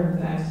daughter,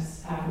 in fact,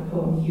 it's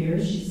apropos I'm here.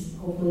 She's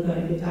hopefully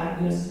going to get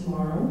diagnosed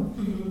tomorrow,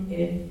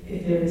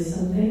 if there is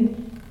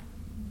something.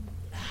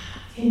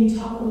 Can you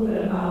talk a little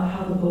bit about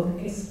how the book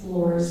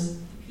explores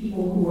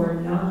people who are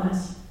not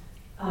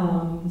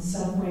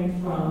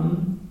suffering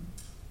from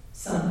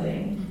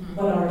something,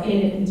 but are in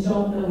it and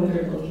don't know what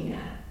they're looking at?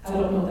 I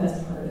don't know if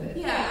that's part of it.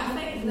 Yeah, I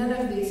think none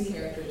of these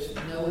characters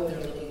know what they're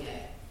looking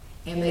at,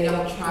 and they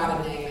don't try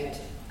to name it.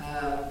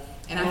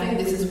 And I think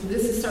this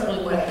is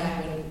certainly what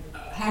happens.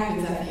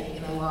 I think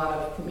in a lot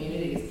of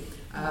communities.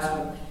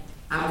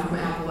 I'm from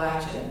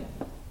Appalachia,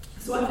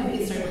 so I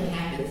think it certainly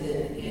happens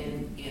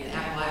in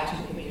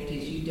Appalachian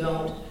communities.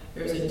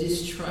 There's a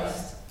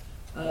distrust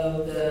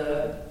of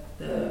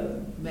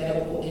the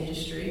medical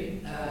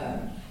industry,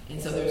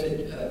 and so there's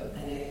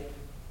an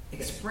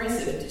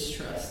expressive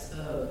distrust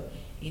of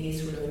any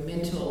sort of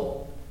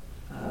mental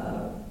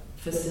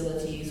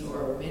facilities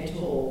or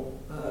mental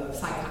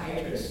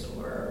psychiatrists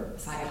or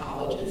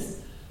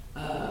psychologists.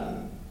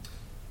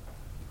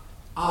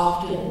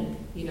 Often,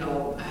 and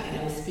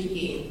I'm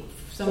speaking,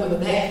 some of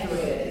that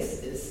thread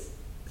is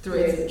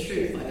threads of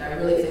truth. Like, I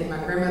really think my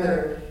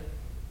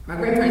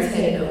grandparents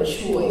had no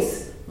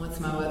choice once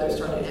my mother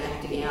started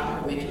acting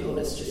out. Her mental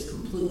illness just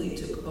completely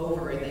took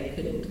over, and they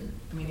didn't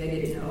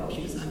know.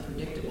 She was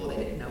unpredictable. They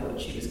didn't know what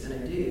she was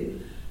going to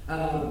do.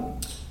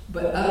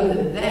 But other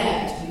than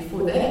that,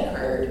 before that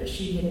occurred,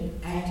 she had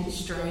acted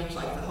strange,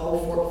 like the whole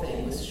fork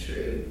thing was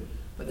true.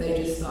 But they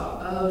just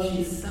thought,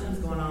 something's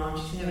going on.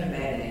 She's having a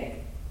bad day.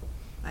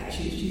 Like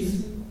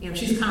she's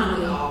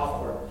kindly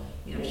off, or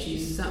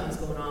something's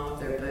going on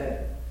with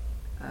her.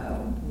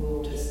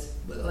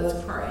 But let's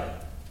pray.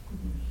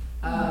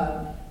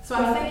 So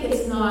I think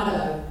it's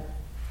not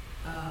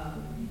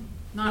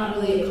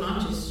really a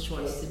conscious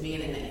choice to be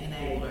an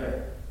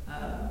enabler.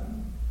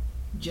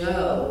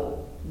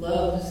 Joe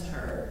loves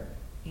her,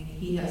 and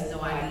he has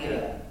no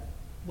idea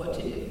what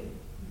to do.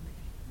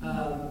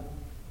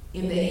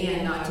 In the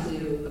end, not to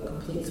do a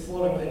complete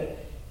spoiler, but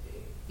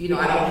I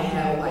don't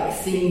have like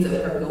scenes of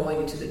her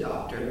going to the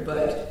doctor,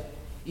 but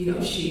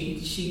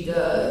she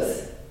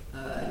does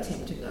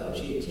attempt to go.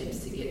 She attempts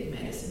to get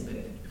medicine, but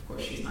of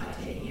course she's not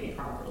taking it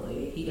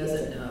properly. He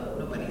doesn't know.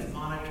 Nobody's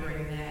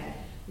monitoring that.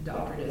 The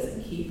doctor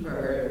doesn't keep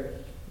her.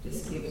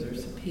 Just gives her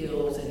some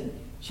pills, and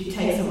she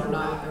takes them or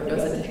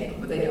doesn't take them,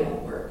 but they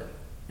don't work.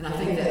 And I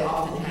think that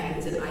often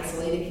happens in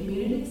isolated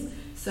communities.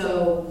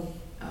 So,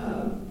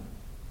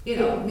 me,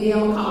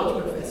 I'm a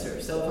college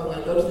professor. So if I'm going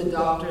to go to the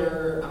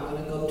doctor, I'm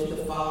going to go to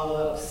the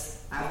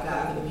follow-ups. I've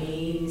got the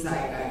means.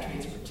 I've got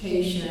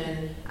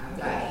transportation. I've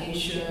got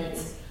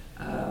insurance.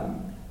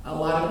 A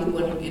lot of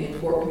people in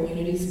poor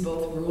communities,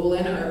 both rural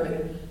and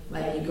urban,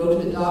 like you go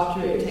to the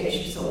doctor, it takes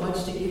you so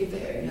much to get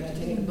there. You have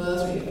to take the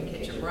bus, or you have to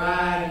catch a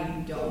ride.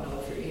 You don't know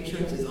if your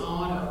insurance is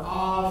on or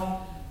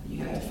off. You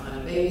have to find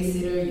a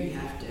babysitter. You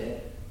have to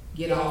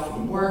get off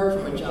from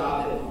work, from a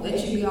job that won't let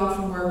you be off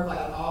from work.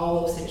 Like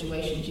all those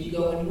situations, you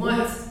go in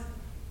once,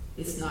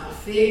 it's not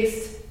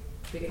fixed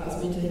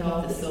because mental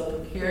health is so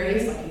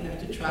precarious. Like you have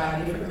to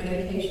try different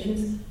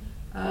medications,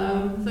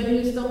 so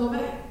you just don't go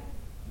back.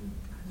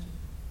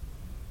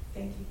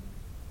 Thank you.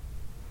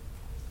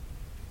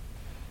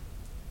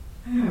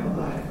 I have a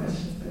lot of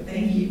questions, but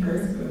thank you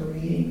first for the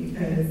reading,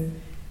 because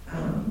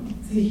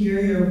to hear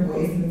your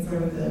voice and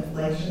sort of the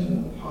inflection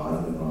and the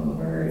pauses on the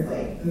words,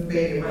 like this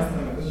baby in my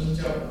stomach was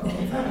just jumping all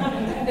the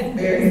time. It's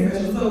very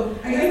special. So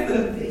I guess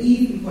the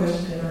easy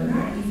question, or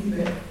not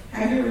easy, but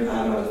have you ever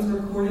thought about just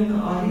recording the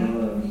audio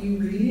of you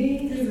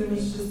reading? Because it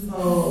was just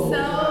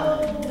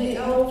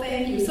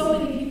thank you. So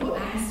many people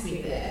ask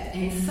me that,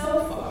 and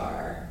so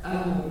far,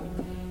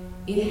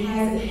 it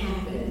hasn't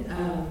happened.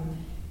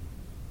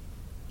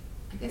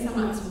 I guess I'm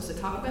not supposed to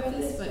talk about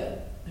this,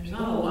 but there's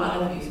not a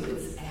lot of you, so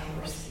it's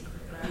our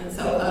secret, right?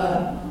 So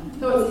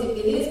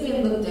it has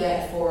been looked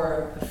at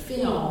for a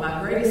film.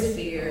 My greatest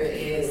fear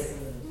is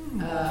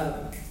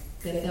that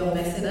they'll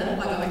mess it up.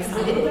 Like I'm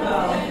excited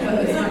about it,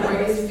 but it's my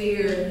greatest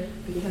fear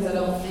because I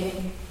don't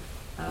think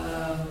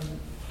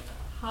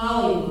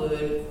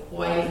Hollywood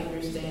quite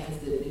understands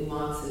the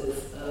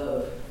nuances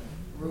of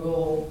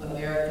rural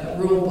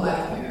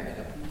Black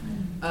America.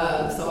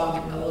 So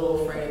I'm a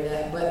little afraid of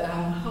that, but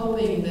I'm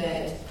hoping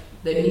that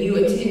the new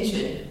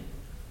attention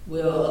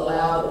will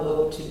allow the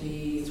book to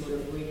be sort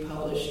of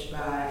republished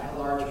by a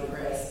larger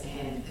press,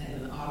 and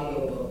an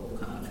audio book will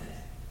come with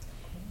that.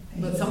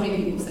 But so many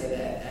people say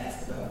that,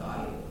 ask about the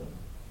audio book.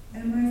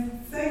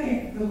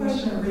 And the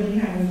question I really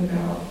have is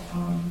about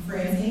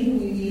Francine,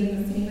 who we meet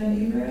in the scene that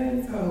you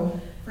read. So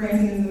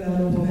Francine is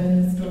another woman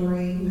in the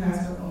story who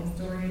has her own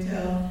story to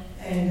tell,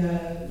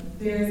 and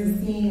there's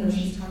a scene where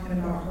she's talking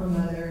about her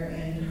mother,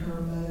 and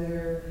her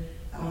mother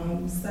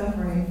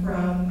suffering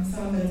from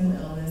some mental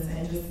illness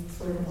and just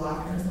sort of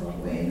locking herself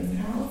away in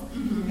this house.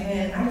 Mm-hmm.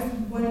 And I just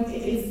want,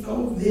 it's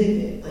so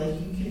vivid. Like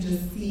you can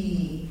just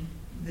see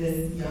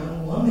this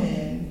young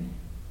woman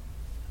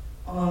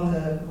on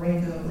the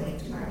brink of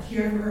like, do I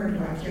care for her? Do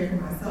I care for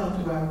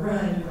myself? Do I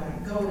run? Do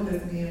I go with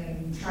this man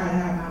and try to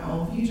have my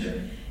own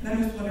future? And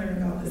I'm just wondering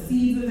about the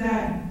seeds of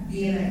that,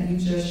 being that you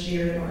just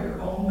shared about your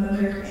own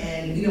mother,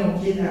 and we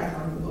don't get that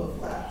from the book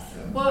flat. So.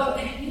 Well,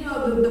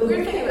 the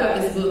weird thing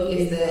about this book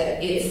is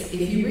that if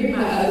you read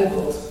my other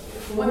books,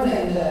 for one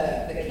thing,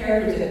 the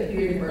characters that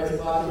appear in Birds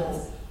of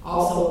Opulence,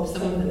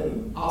 some of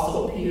them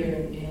also appear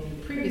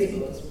in previous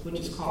books, which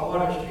is called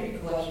Water Street, a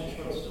collection of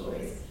short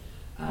stories.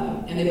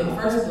 And then my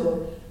first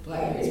book,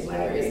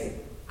 Blackberries,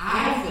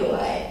 I feel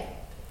like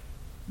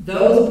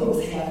those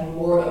books have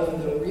more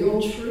of the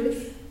real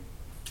truth,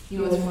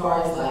 as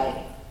far as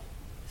like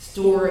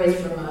stories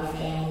from my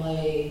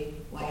family,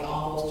 like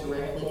almost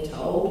directly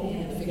told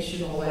in a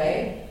fictional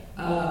way.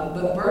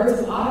 But Birds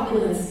of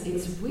Opulence,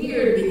 it's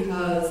weird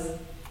because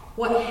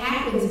what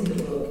happens in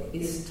the book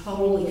is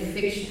totally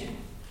fiction,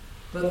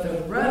 but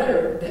the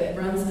rudder that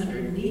runs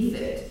underneath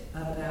it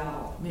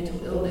about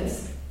mental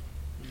illness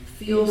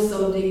feels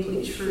so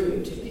deeply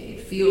true to me.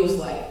 It feels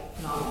like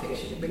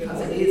nonfiction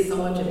because so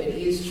much of it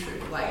is true.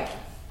 Like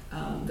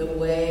the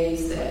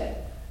ways that,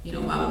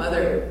 my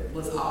mother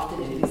was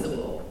often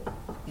invisible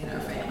in our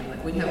family.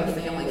 Like we'd have a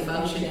family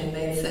function and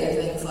they'd say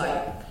things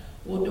like,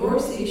 well,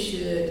 Dorsey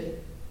should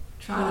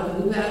try to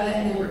move out of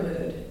that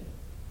neighborhood.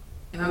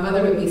 And my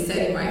mother would be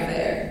sitting right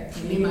there.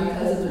 And me and my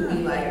cousins would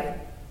be like,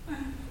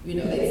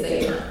 they'd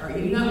say, are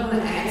you not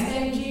going to ask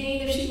Aunt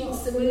Jean if she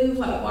wants to move?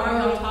 Like, why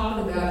are y'all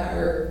talking about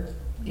her?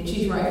 And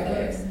she's right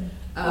there.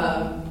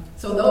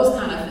 So those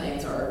kind of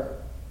things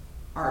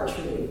are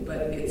true, but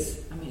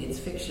it's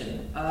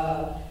fiction.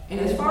 And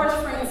as far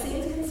as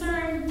Francine's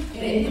concerned,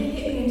 and it didn't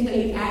hit me until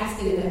you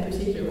asked it in that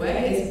particular way,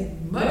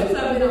 as much as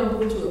I've been on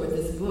book tour with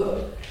this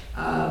book,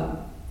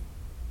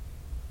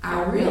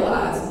 I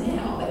realize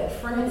now that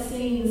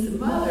Francine's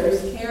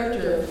mother's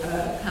character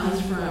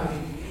comes from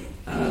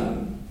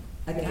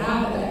a guy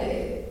that I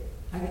dated.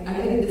 I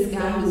dated this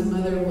guy whose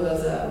mother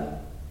was,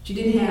 she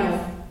didn't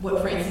have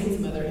what Francine's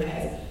mother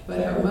has, but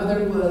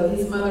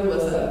his mother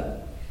was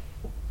a,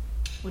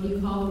 what do you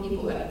call the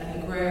people,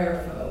 an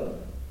agoraphobe.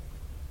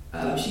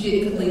 She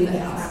didn't leave the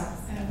house.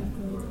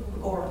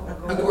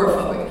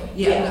 Agoraphobic.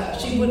 Yeah,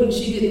 she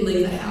didn't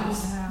leave the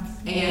house.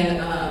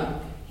 And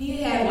he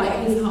had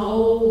like his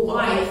whole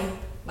life,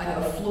 like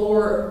a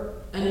floor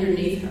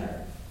underneath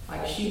her.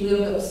 Like she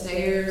lived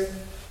upstairs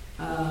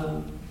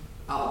on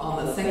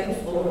the second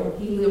floor.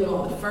 He lived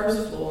on the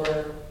first floor.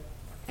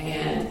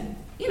 And,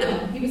 you know,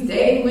 he was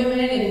dating women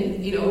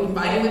and, you know,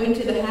 inviting women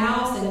to the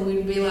house. And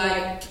we'd be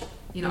like,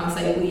 you know, I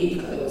say we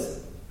because it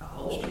was a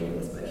whole string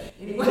of us. But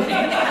anyway,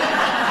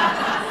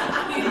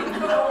 he would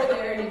go over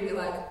there and he'd be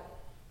like,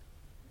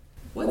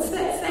 what's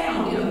that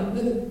sound? You know,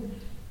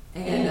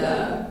 and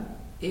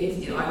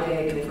you know, I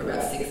dated him for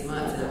about 6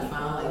 months, and I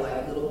finally,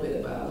 like, little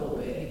bit by little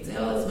bit, he'd say,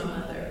 "Oh, it's my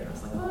mother." And I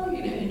was like, "Oh,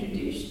 you're gonna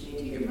introduce me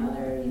to your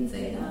mother?" And he'd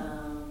say,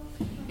 "No."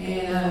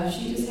 And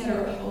she just had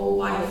her whole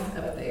life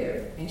up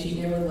there, and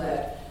she never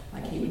left.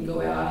 Like, he would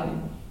go out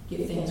and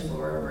get things for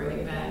her and bring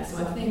it back. So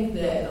I think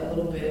that a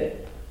little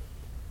bit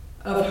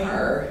of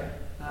her,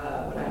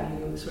 what I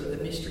knew, sort of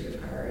the mystery of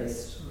her,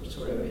 is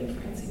sort of in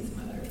Francine's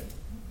mother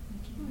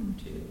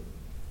too.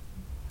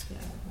 Yeah.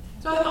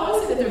 So I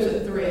always say that there's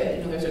a thread.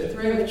 You know, there's a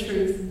thread of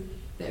truth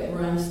that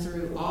runs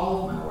through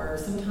all of my work.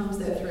 Sometimes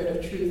that thread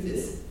of truth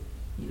is,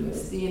 you know,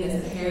 as thin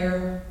as the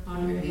hair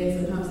on your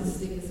head. Sometimes it's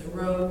thick as a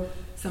rope.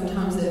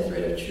 Sometimes that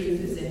thread of truth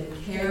is in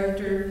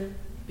character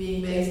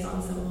being based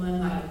on someone.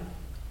 Like,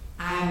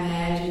 I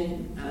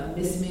imagine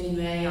Miss Minnie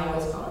May. I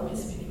always call her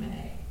Miss Minnie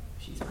May.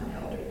 She's my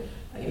elder,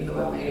 even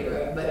though I made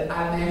her up. But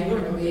I imagine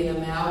her to be an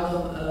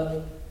amalgam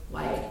of,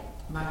 like,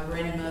 my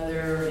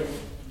grandmother and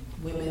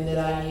women that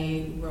I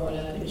knew growing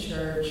up in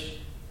church,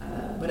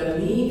 but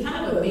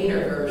kind of a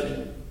meaner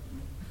version.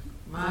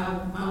 My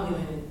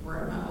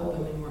old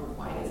women weren't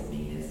quite as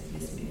mean as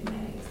Miss Minnie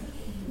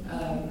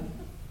May.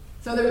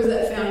 So there was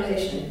that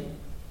foundation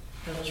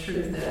of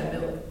truth that I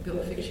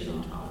built fiction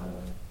on top of.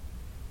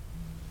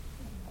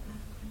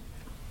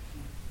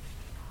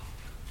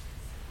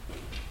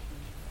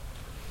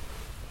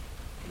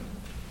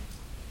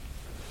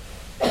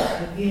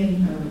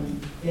 Again,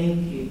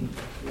 thank you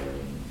for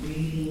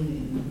reading,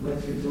 and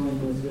what you're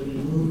doing was really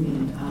moving.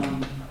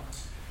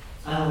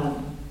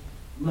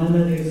 My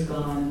mother's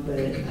gone, but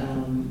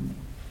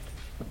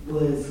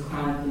was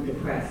chronically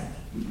depressed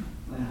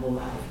my whole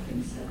life,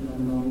 and I'm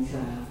an only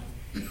child.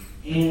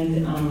 And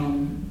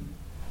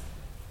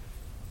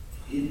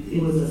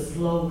it was a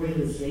slow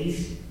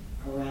realization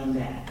around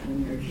that.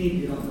 When you're a kid,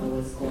 you don't know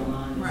what's going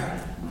on.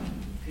 Right. My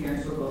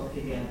parents were both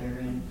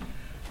together,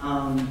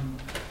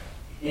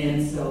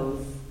 and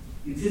so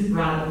you just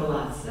brought up a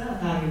lot of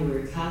stuff, how you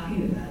were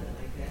talking about it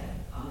like that,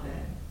 all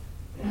that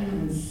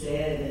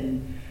unsaid,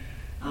 and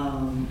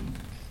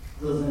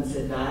those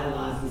unsaid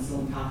dialogues, and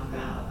someone talked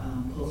about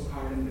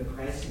postpartum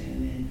depression,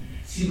 and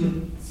she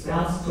would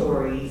spout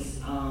stories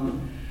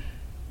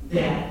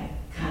that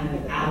kind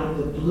of out of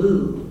the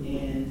blue,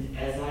 and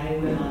as I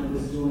went on and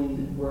was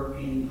doing work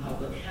in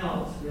public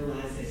health,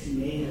 realized that she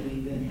may have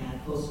even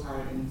had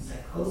postpartum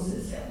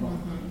psychosis at one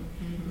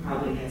point.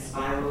 Probably had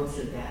spiraled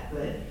to that,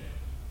 but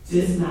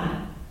just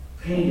not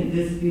paying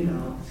this, you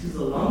know, she's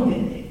alone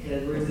in it,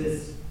 because we're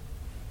just,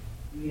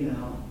 you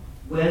know,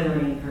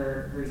 weathering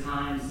her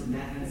times and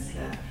that kind of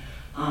stuff.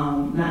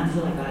 Not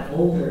until I got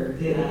older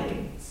did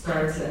I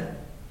start to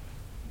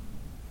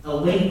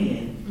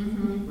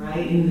awaken,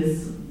 right, in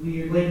this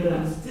weird way, but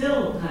I'm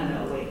still kind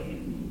of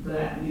awakening,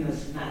 but, you know,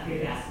 she's not here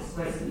to ask those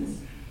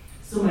questions.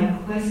 So my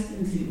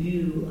question to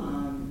you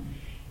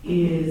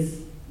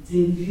is,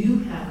 did you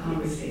have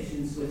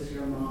conversations with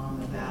your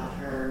mom about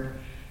her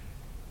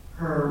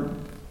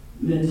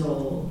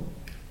mental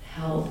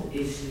health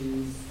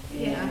issues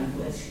and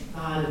what she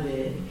thought of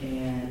it,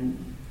 and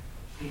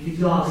did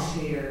you all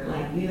share,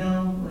 like, you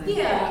know? Like,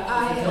 yeah,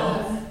 I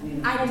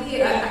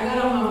did. I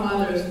got on my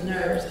mother's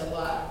nerves a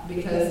lot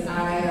because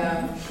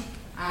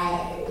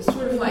it was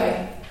sort of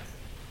like,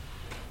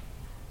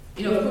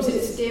 you know, of course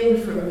it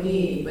stemmed from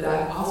me, but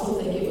I also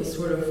think it was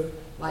sort of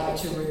like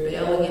to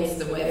rebel against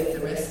the way that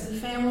the rest of the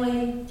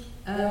family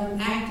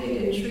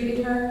acted and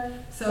treated her.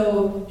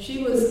 So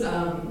she was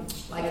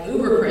like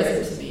uber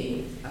present to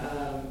me.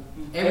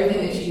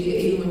 Everything that she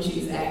did, even when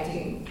she was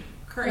acting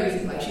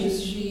crazy, like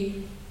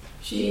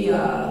she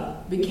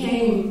got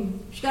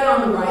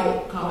on the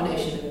right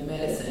combination of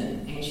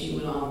medicine, and she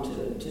went on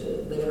to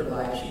live her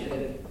life. She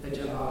did a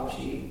job,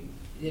 she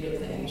did her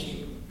thing,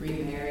 she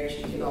remarried,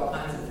 she did all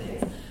kinds of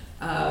things.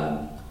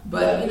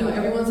 But, you know,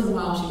 every once in a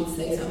while she would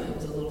say something that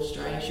was a little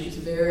strange. She was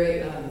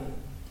very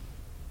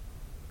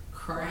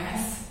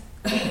crass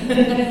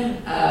and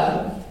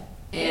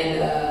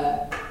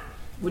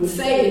would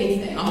say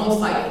anything, almost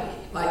like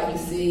you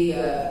see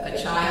a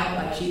child,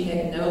 like she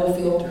had no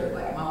filter.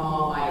 Like my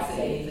mom might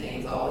say anything,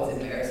 it was always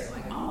embarrassing.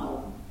 Like,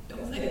 Mama,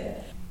 don't say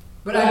that.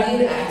 But I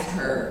did ask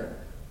her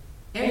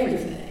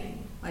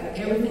everything, like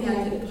everything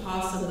I could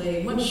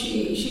possibly. Once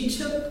she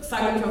took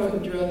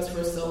psychotropic drugs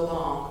for so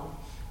long,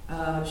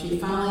 she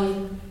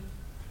finally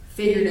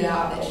figured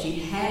out that she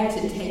had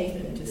to take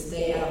them to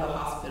stay out of the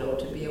hospital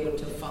to be able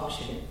to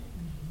function.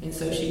 And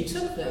so she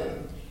took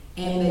them,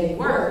 and they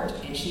worked,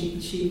 and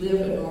she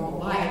lived a normal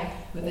life,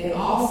 but they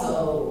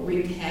also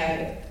wreaked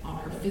havoc on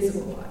her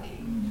physical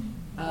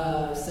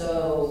body.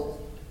 So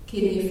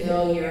kidney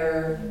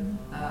failure,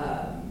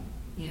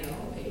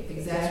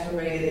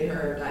 exacerbated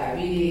her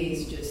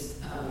diabetes,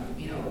 just, how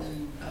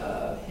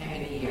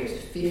many years?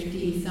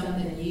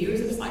 50-something years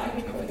of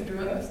psychotropic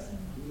drugs,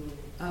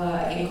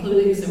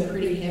 including some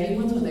pretty heavy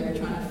ones when they were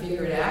trying to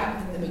figure it out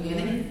at the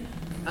beginning.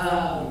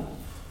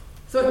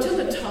 So it took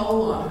a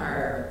toll on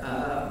her,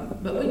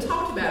 but we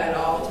talked about it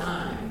all the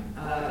time.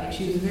 And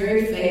she was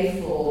very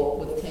faithful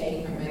with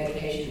taking her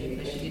medication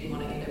because she didn't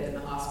want to end up in the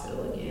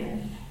hospital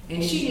again.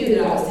 And she knew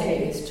that I was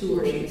taking this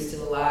tour. She was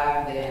still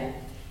alive then.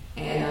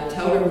 And I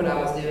told her what I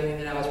was doing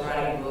and that I was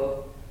writing a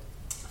book.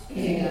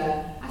 And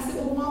I said,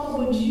 well,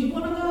 Mama, would you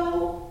want to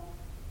go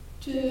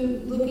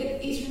to look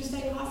at Eastern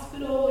State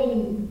Hospital?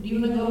 And do you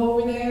want to go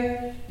over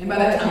there? And by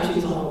that time, she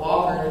was on a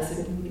walker. And I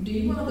said, do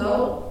you want to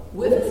go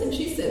with us? And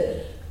she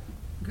said,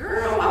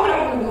 girl, why would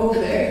I want to go over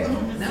there?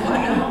 No,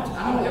 I don't.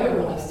 I don't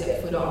ever want to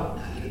step foot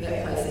on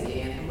that place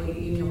again. And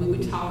we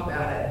would talk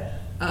about it.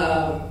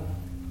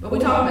 But we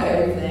talked about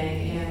everything.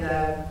 And,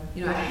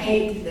 I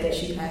hate that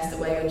she passed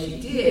away when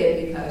she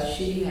did because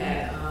she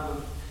had,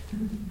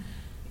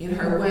 in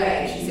her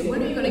way, she said,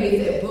 when are you going to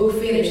get that book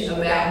finished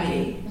about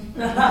me?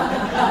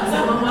 I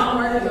said, Mom, I'm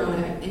working on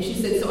it. And she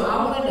said, so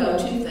I want to know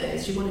two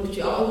things. She always wanted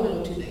to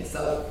know two things.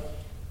 So,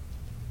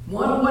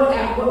 one, what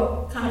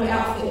kind of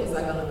outfit was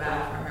I going to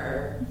buy for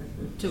her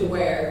to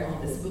wear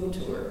on this book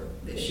tour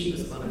that she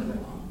was going to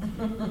go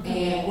on?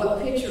 And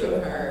what picture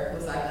of her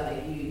was I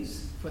going to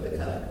use for the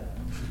cover?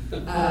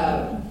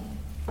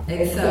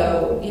 And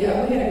so, we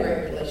had a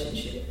great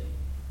relationship.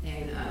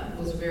 And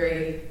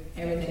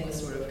everything was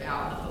sort of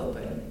out in the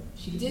open.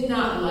 She did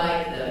not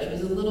like, though, she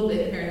was a little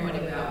bit paranoid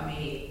about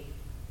me.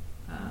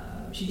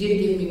 She did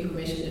give me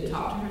permission to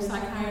talk to her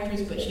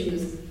psychiatrist, but she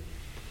was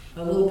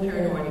a little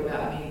paranoid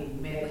about me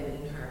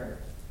meddling in her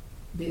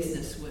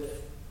business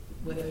with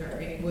her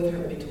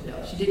mental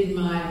health. She didn't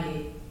mind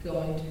me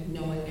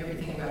knowing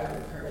everything about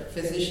her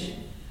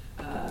physician,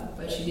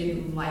 but she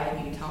didn't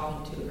like me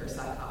talking to her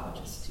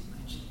psychologist too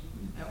much,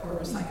 or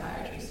her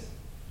psychiatrist.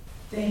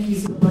 Thank you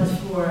so much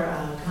for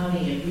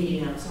coming and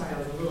reading. I'm sorry I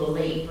was a little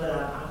late, but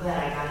I'm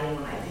glad I got in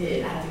when I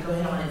did. I have to go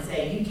ahead on and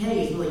say UK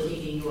is really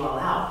kicking you all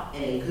out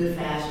in a good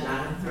fashion.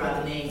 I threw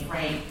out the names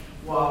Frank,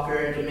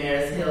 Walker,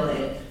 Damaris Hill,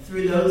 and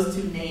through those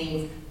two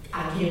names,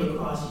 I came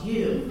across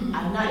you.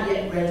 I've not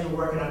yet read your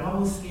work, and I'm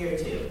almost scared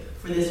to,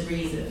 for this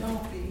reason.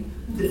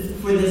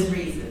 For this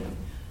reason.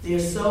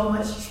 There's so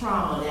much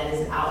trauma that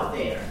is out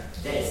there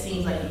that it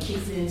seems like it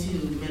kicks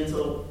into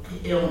mental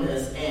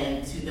illness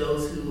and to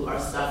those who are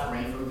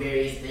suffering from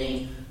various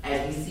things,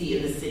 as we see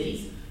in the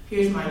cities.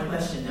 Here's my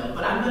question, though,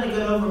 but I'm going to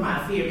go over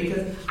my fear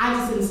because I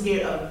just am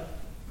scared of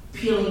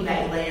peeling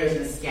back layers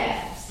and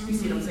scabs. You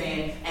see what I'm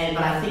saying?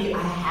 But I think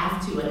I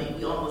have to. I think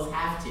we almost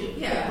have to.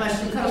 Yeah,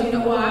 question, because you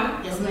know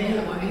why? Yes, ma'am.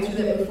 I want to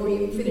answer that before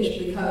you finish,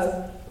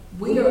 because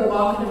we are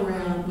walking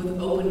around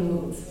with open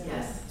wounds.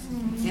 Yes.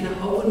 And an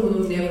open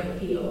wound never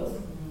heals.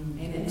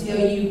 And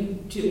until you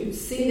to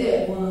see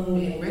that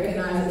wound and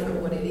recognize it for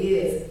what it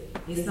is,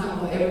 it's not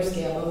going to ever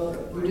scab over.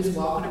 We're just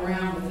walking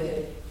around with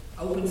it,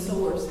 open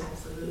sores,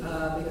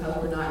 because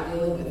we're not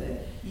dealing with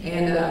it.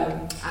 And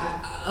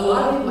a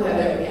lot of people have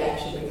that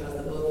reaction because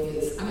the book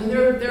is,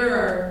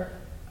 there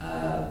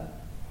are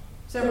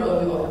several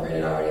of you have read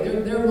it already.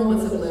 There are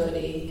moments of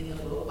levity in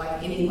the book,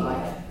 like any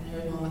life, and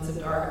there are moments of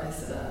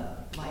darkness,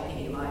 like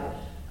any life.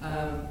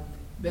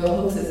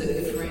 Bell Hooks is a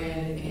good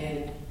friend,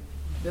 and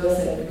Bell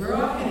said,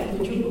 girl, I had to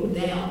put your book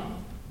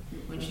down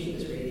when she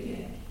was reading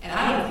it. And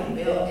I don't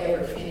think Bell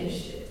ever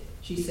finished it.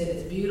 She said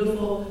it's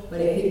beautiful,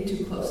 but it hit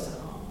too close to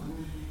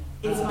home.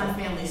 It's my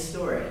family's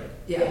story.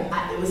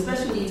 Yeah.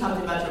 Especially when you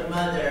talked about your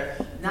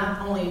mother,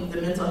 not only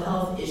the mental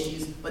health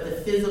issues, but the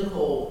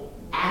physical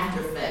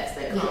after effects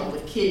that come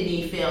with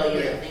kidney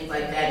failure and things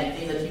like that, and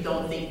things that you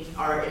don't think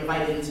are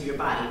invited into your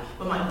body.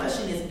 But my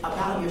question is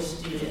about your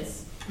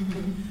students.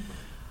 Mm-hmm.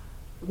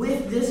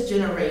 With this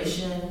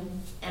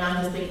generation, and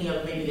I'm just thinking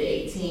of maybe the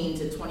 18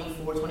 to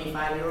 24,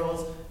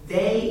 25-year-olds,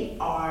 they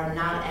are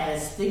not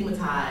as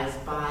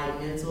stigmatized by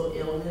mental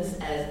illness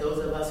as those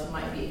of us who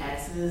might be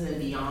X's and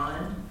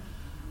beyond.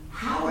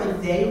 How are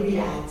they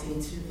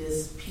reacting to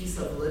this piece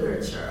of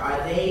literature? Are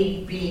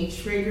they being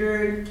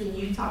triggered? Can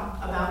you talk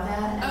about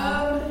that?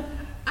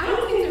 I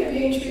don't think they're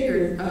being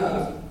triggered.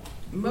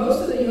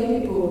 Most of the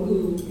young people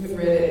who have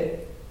read it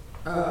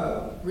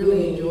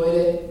really enjoyed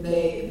it.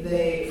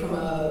 They, from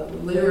a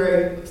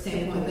literary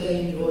standpoint,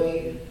 they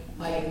enjoy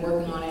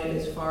working on it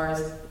as far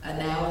as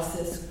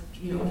analysis,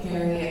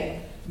 carrying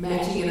it,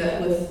 matching it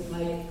up with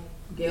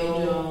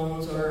Gail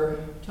Jones or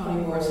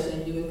Toni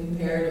Morrison and doing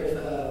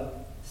comparative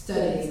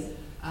studies.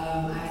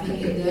 I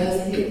think it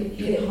does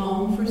hit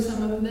home for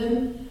some of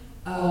them,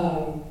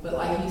 but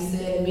like you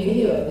said,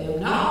 many of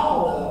them, not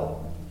all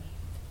though,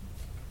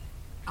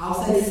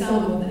 I'll say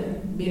some of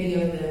them, many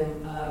of them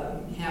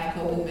have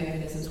coping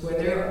mechanisms where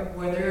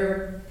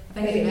they're I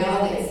think it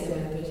validates them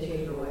in a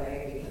particular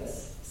way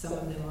because some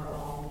of them are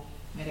on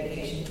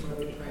medication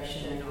for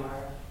depression or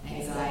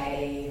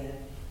anxiety, and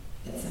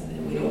that's something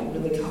that we don't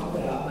really talk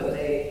about, but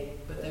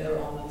but they're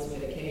on those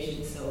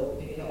medications, so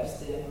it helps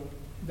them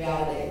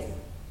validate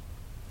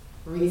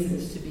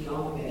reasons to be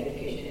on the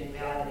medication and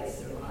validates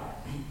their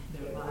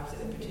lives in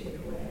a particular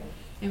way.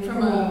 And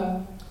from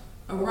a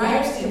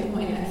writer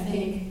standpoint, I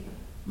think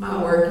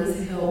my work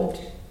has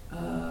helped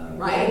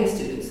writing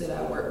students that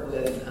I work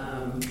with,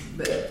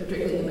 but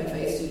particularly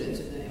MFA students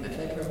in the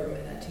MFA program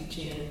that I teach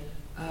in,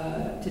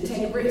 to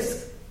take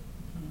risks.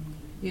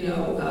 You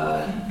know,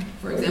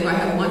 for example, I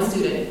have one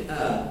student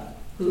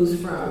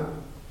who's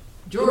from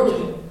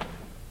Georgia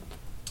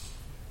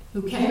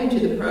who came into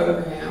the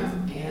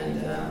program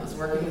and was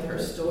working with her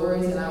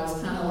stories, and I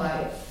was kind of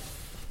like,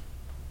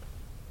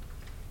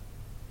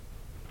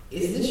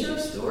 is this your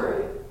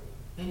story?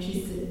 And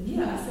she said,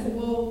 yeah. I said,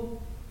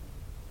 well,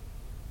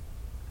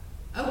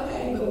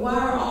 okay, but why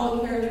are all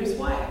the characters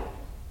white?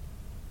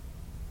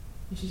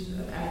 And she's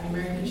African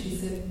American. She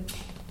said,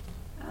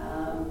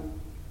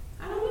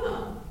 I don't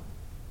know.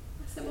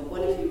 I said, well,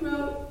 what if you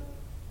wrote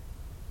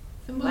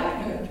some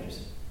black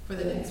characters for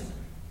the next one?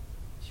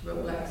 She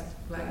wrote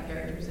black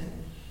characters, and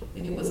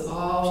it was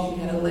all,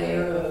 she had a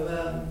layer of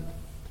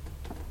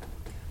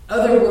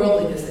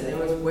otherworldliness, and there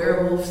was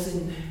werewolves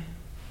and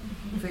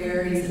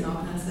fairies and all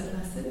kinds of stuff.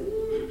 I said,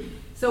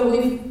 So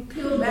we've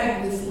peeled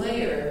back this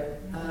layer,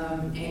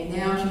 and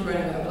now she's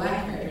writing about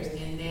black characters,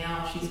 and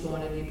now she's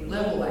going to a deeper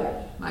level.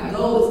 Like, my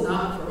goal is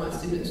not for my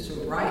students to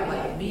write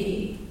like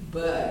me,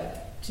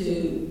 but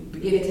to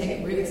begin to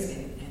take risks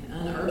and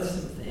unearth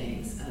some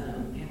things,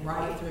 and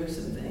write through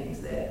some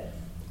things that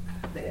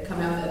come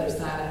out the other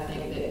side. I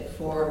think that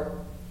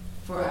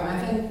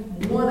I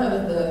think one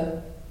of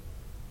the,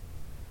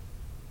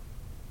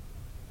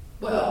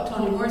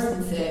 Toni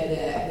Morrison said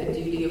that the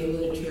duty of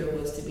literature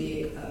was to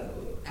be,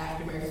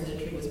 African American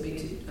literature was to be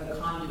a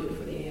conduit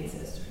for the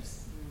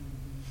ancestors.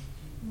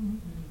 Mm-hmm.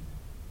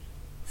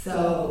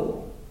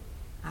 So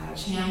I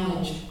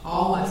challenge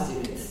all my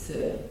students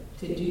to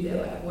do that.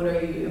 Like, what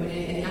are you,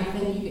 and I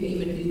think you can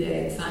even do that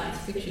in science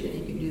fiction, and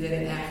you can do that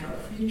in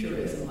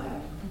Afrofuturism. Like,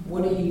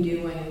 what are you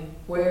doing?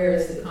 Where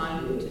is the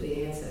conduit to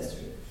the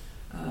ancestry?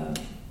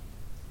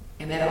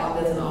 And that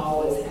doesn't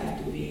always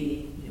have to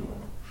be,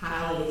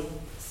 highly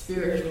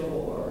spiritual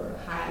or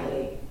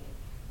highly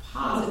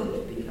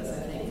positive, because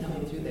I think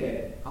coming through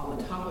there, on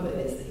the top of it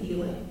is the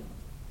healing.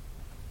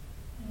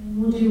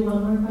 And we'll do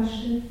one more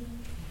question.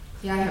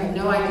 Yeah, I have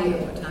no idea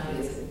what time it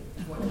is.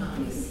 What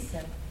time is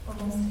it?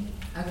 Almost.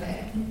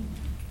 Okay.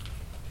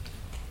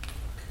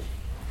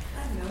 I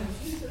know,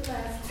 she's the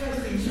last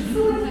question.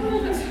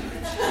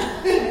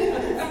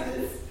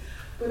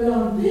 But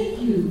thank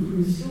you for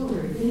your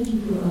story. Thank you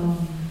for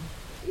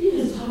you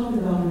just talking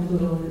about it for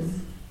all this.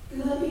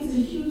 Because I think it's a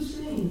huge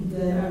thing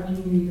that our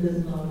community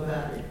doesn't talk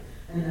about it.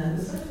 And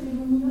especially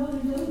when we know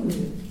they're dealing with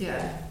it.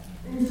 Yeah.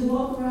 And to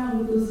walk around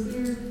with those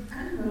fears,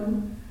 I don't know.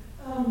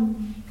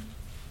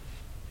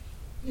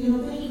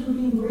 Thank you for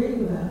being brave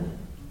about it.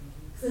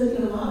 Because I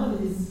think a lot of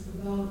it is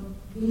about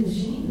being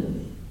ashamed of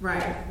it.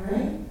 Right.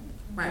 Right?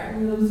 Right. So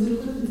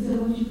Clifton said,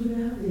 once you put it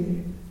out there,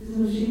 there's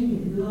no shame in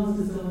it. It belongs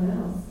to someone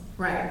else.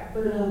 Right.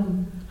 But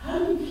how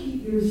do you keep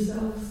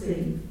yourself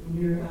safe when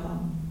you're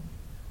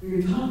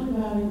talking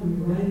about it, when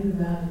you're writing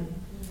about it?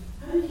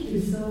 How do you keep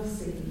yourself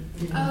safe?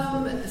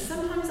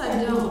 Sometimes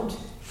I don't.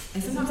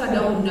 And sometimes I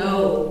don't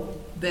know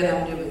that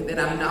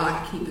I'm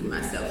not keeping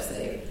myself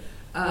safe.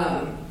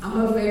 I'm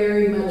a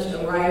very much a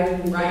writer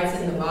who writes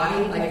in the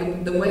body.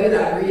 Like the way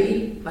that I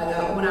read,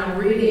 when I'm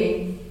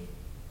reading,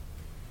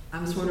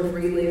 I'm sort of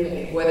reliving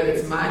it, whether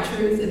it's my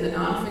truth in the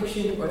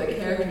nonfiction or the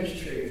character's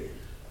truth.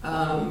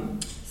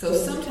 So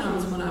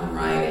sometimes when I'm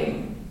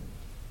writing,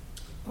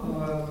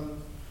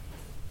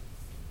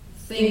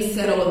 things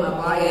settle in my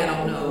body, I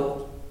don't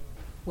know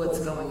what's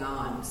going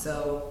on.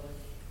 So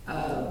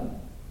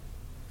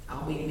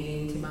I'll be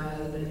mean to my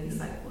husband, and he's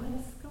like,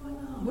 what's going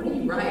on? What are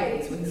you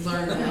writing? So he's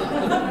learned now.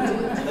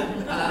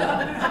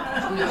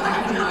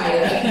 I can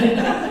write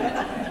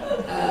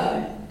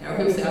or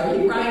he'll say, are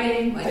you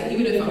writing? Like,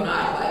 even if I'm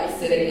not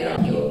sitting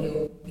down,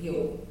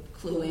 he'll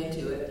clue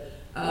into it.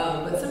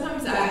 But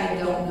sometimes I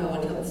don't know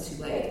until it's too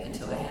late,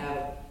 until I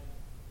have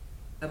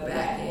a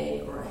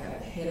backache or I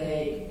have a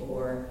headache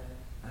or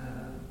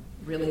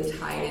really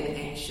tight and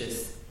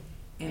anxious.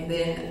 And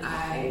then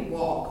I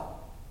walk.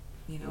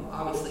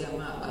 Obviously I'm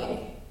not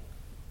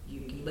you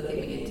can look at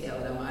me and tell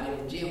that I'm not in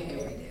the gym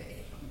every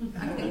day.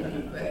 I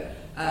think,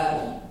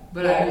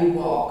 but I do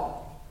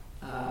walk.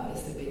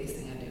 It's the biggest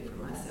thing I do for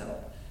myself.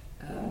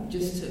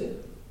 Just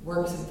to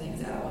work some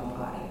things out of my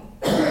body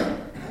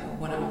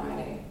when I'm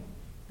writing.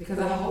 Because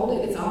I hold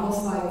it. It's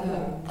almost like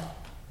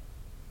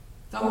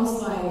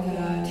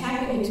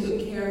tapping into a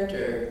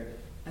character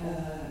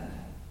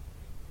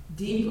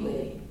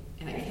deeply,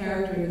 and a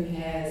character who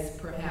has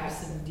perhaps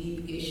some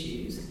deep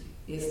issues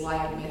is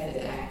like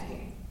method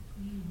acting.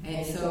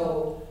 And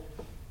so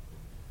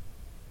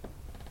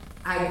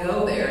I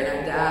go there and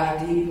I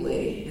dive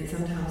deeply, and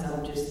sometimes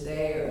I'm just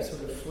there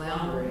sort of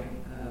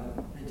floundering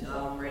until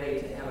I'm ready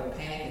to have a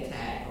panic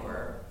attack,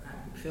 or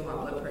I feel my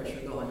blood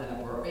pressure going up,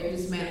 or it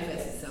just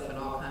manifests itself in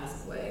all kinds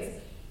of ways.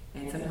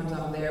 And sometimes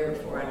I'm there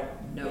before I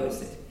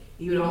notice it.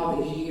 even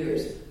all these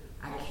years,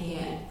 I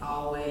can't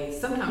always,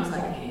 sometimes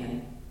I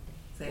can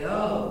say,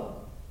 oh,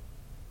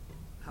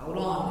 hold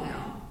on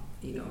now,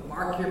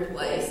 mark your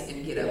place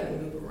and get up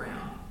and move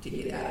around to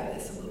get out of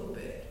this a little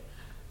bit.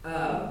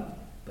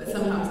 But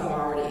sometimes I'm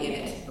already in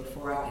it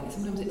before I can.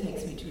 Sometimes it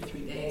takes me 2 or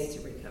 3 days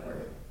to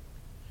recover.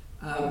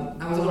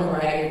 I was on a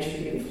writing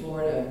retreat in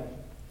Florida,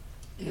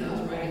 and I was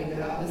writing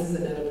about, this is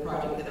another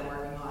project that I'm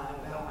working on,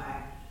 about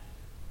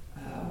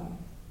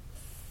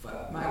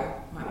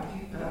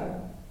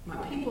my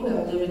people that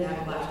have lived in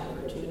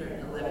Appalachia for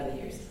 211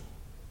 years.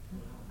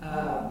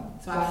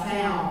 So I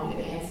found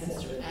an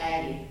ancestor,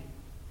 Aggie,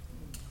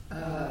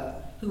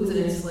 who was an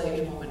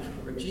enslaved woman from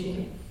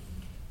Virginia.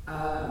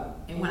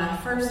 And when I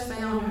first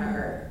found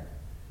her,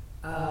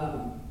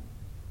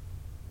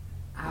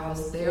 I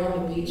was there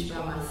on the beach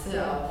by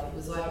myself. It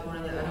was like one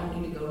of the, I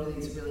don't need to go to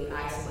these really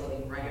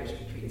isolating writers'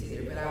 retreats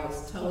either, but I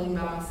was totally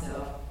by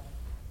myself.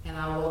 And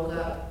I woke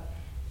up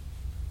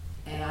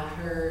and I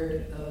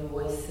heard a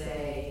voice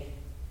say,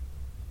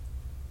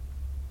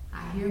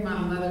 I hear my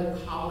mother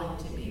calling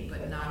to me,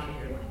 but not in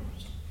your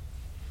language.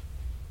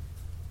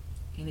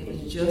 And it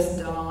was just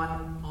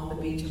dawn on the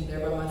beach. I'm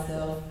there by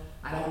myself.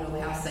 I don't know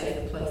how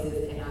safe the place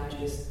is, and I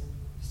just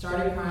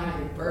started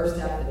crying and burst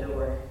out the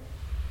door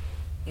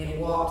and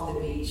walked the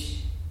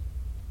beach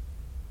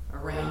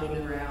around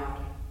and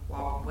around,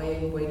 walked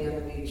way, way down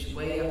the beach,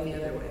 way up the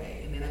other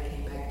way, and then I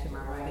came back to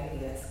my writing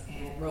desk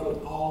and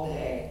wrote all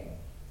day,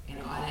 and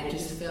it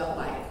just felt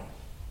like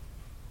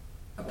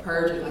a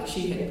purge, like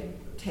she had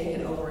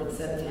taken over, and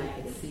suddenly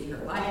I could see her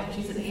life. And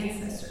she's an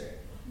ancestor,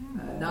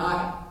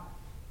 not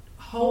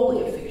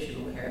wholly a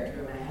fictional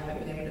character, and I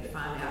haven't been able to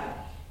find out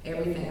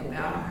everything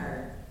about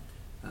her,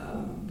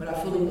 but I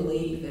fully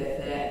believe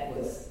that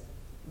was,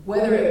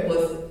 whether it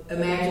was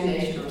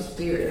imagination or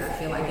spirit, I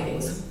feel like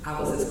I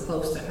was as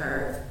close to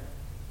her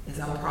as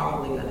I'm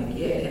probably going to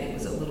get, and it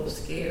was a little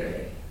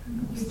scary.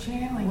 You're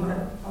channeling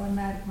her,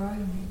 automatic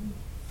writing.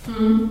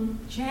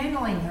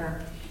 Channeling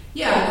her.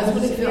 Yeah, that's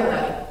what it felt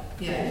like.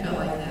 Yeah, it felt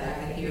like that. I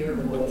could hear her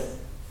voice.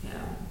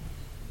 Yeah.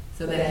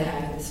 So that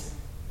happens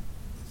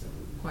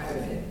quite a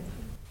bit.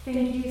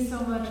 Thank you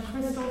so much,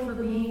 Crystal, for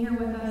being here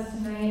with us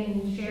tonight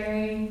and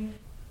sharing.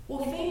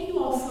 Well, thank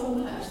you all so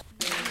much.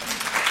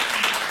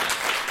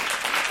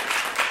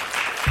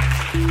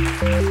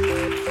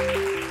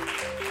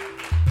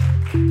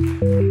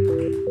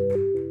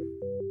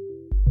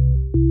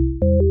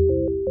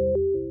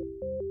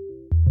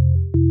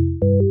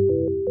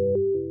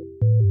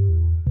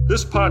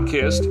 This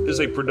podcast is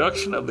a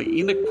production of the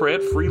Enoch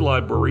Pratt Free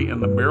Library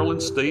and the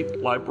Maryland State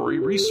Library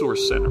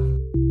Resource Center.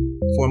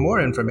 For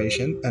more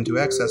information and to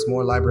access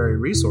more library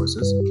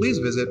resources, please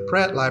visit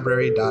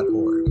prattlibrary.org.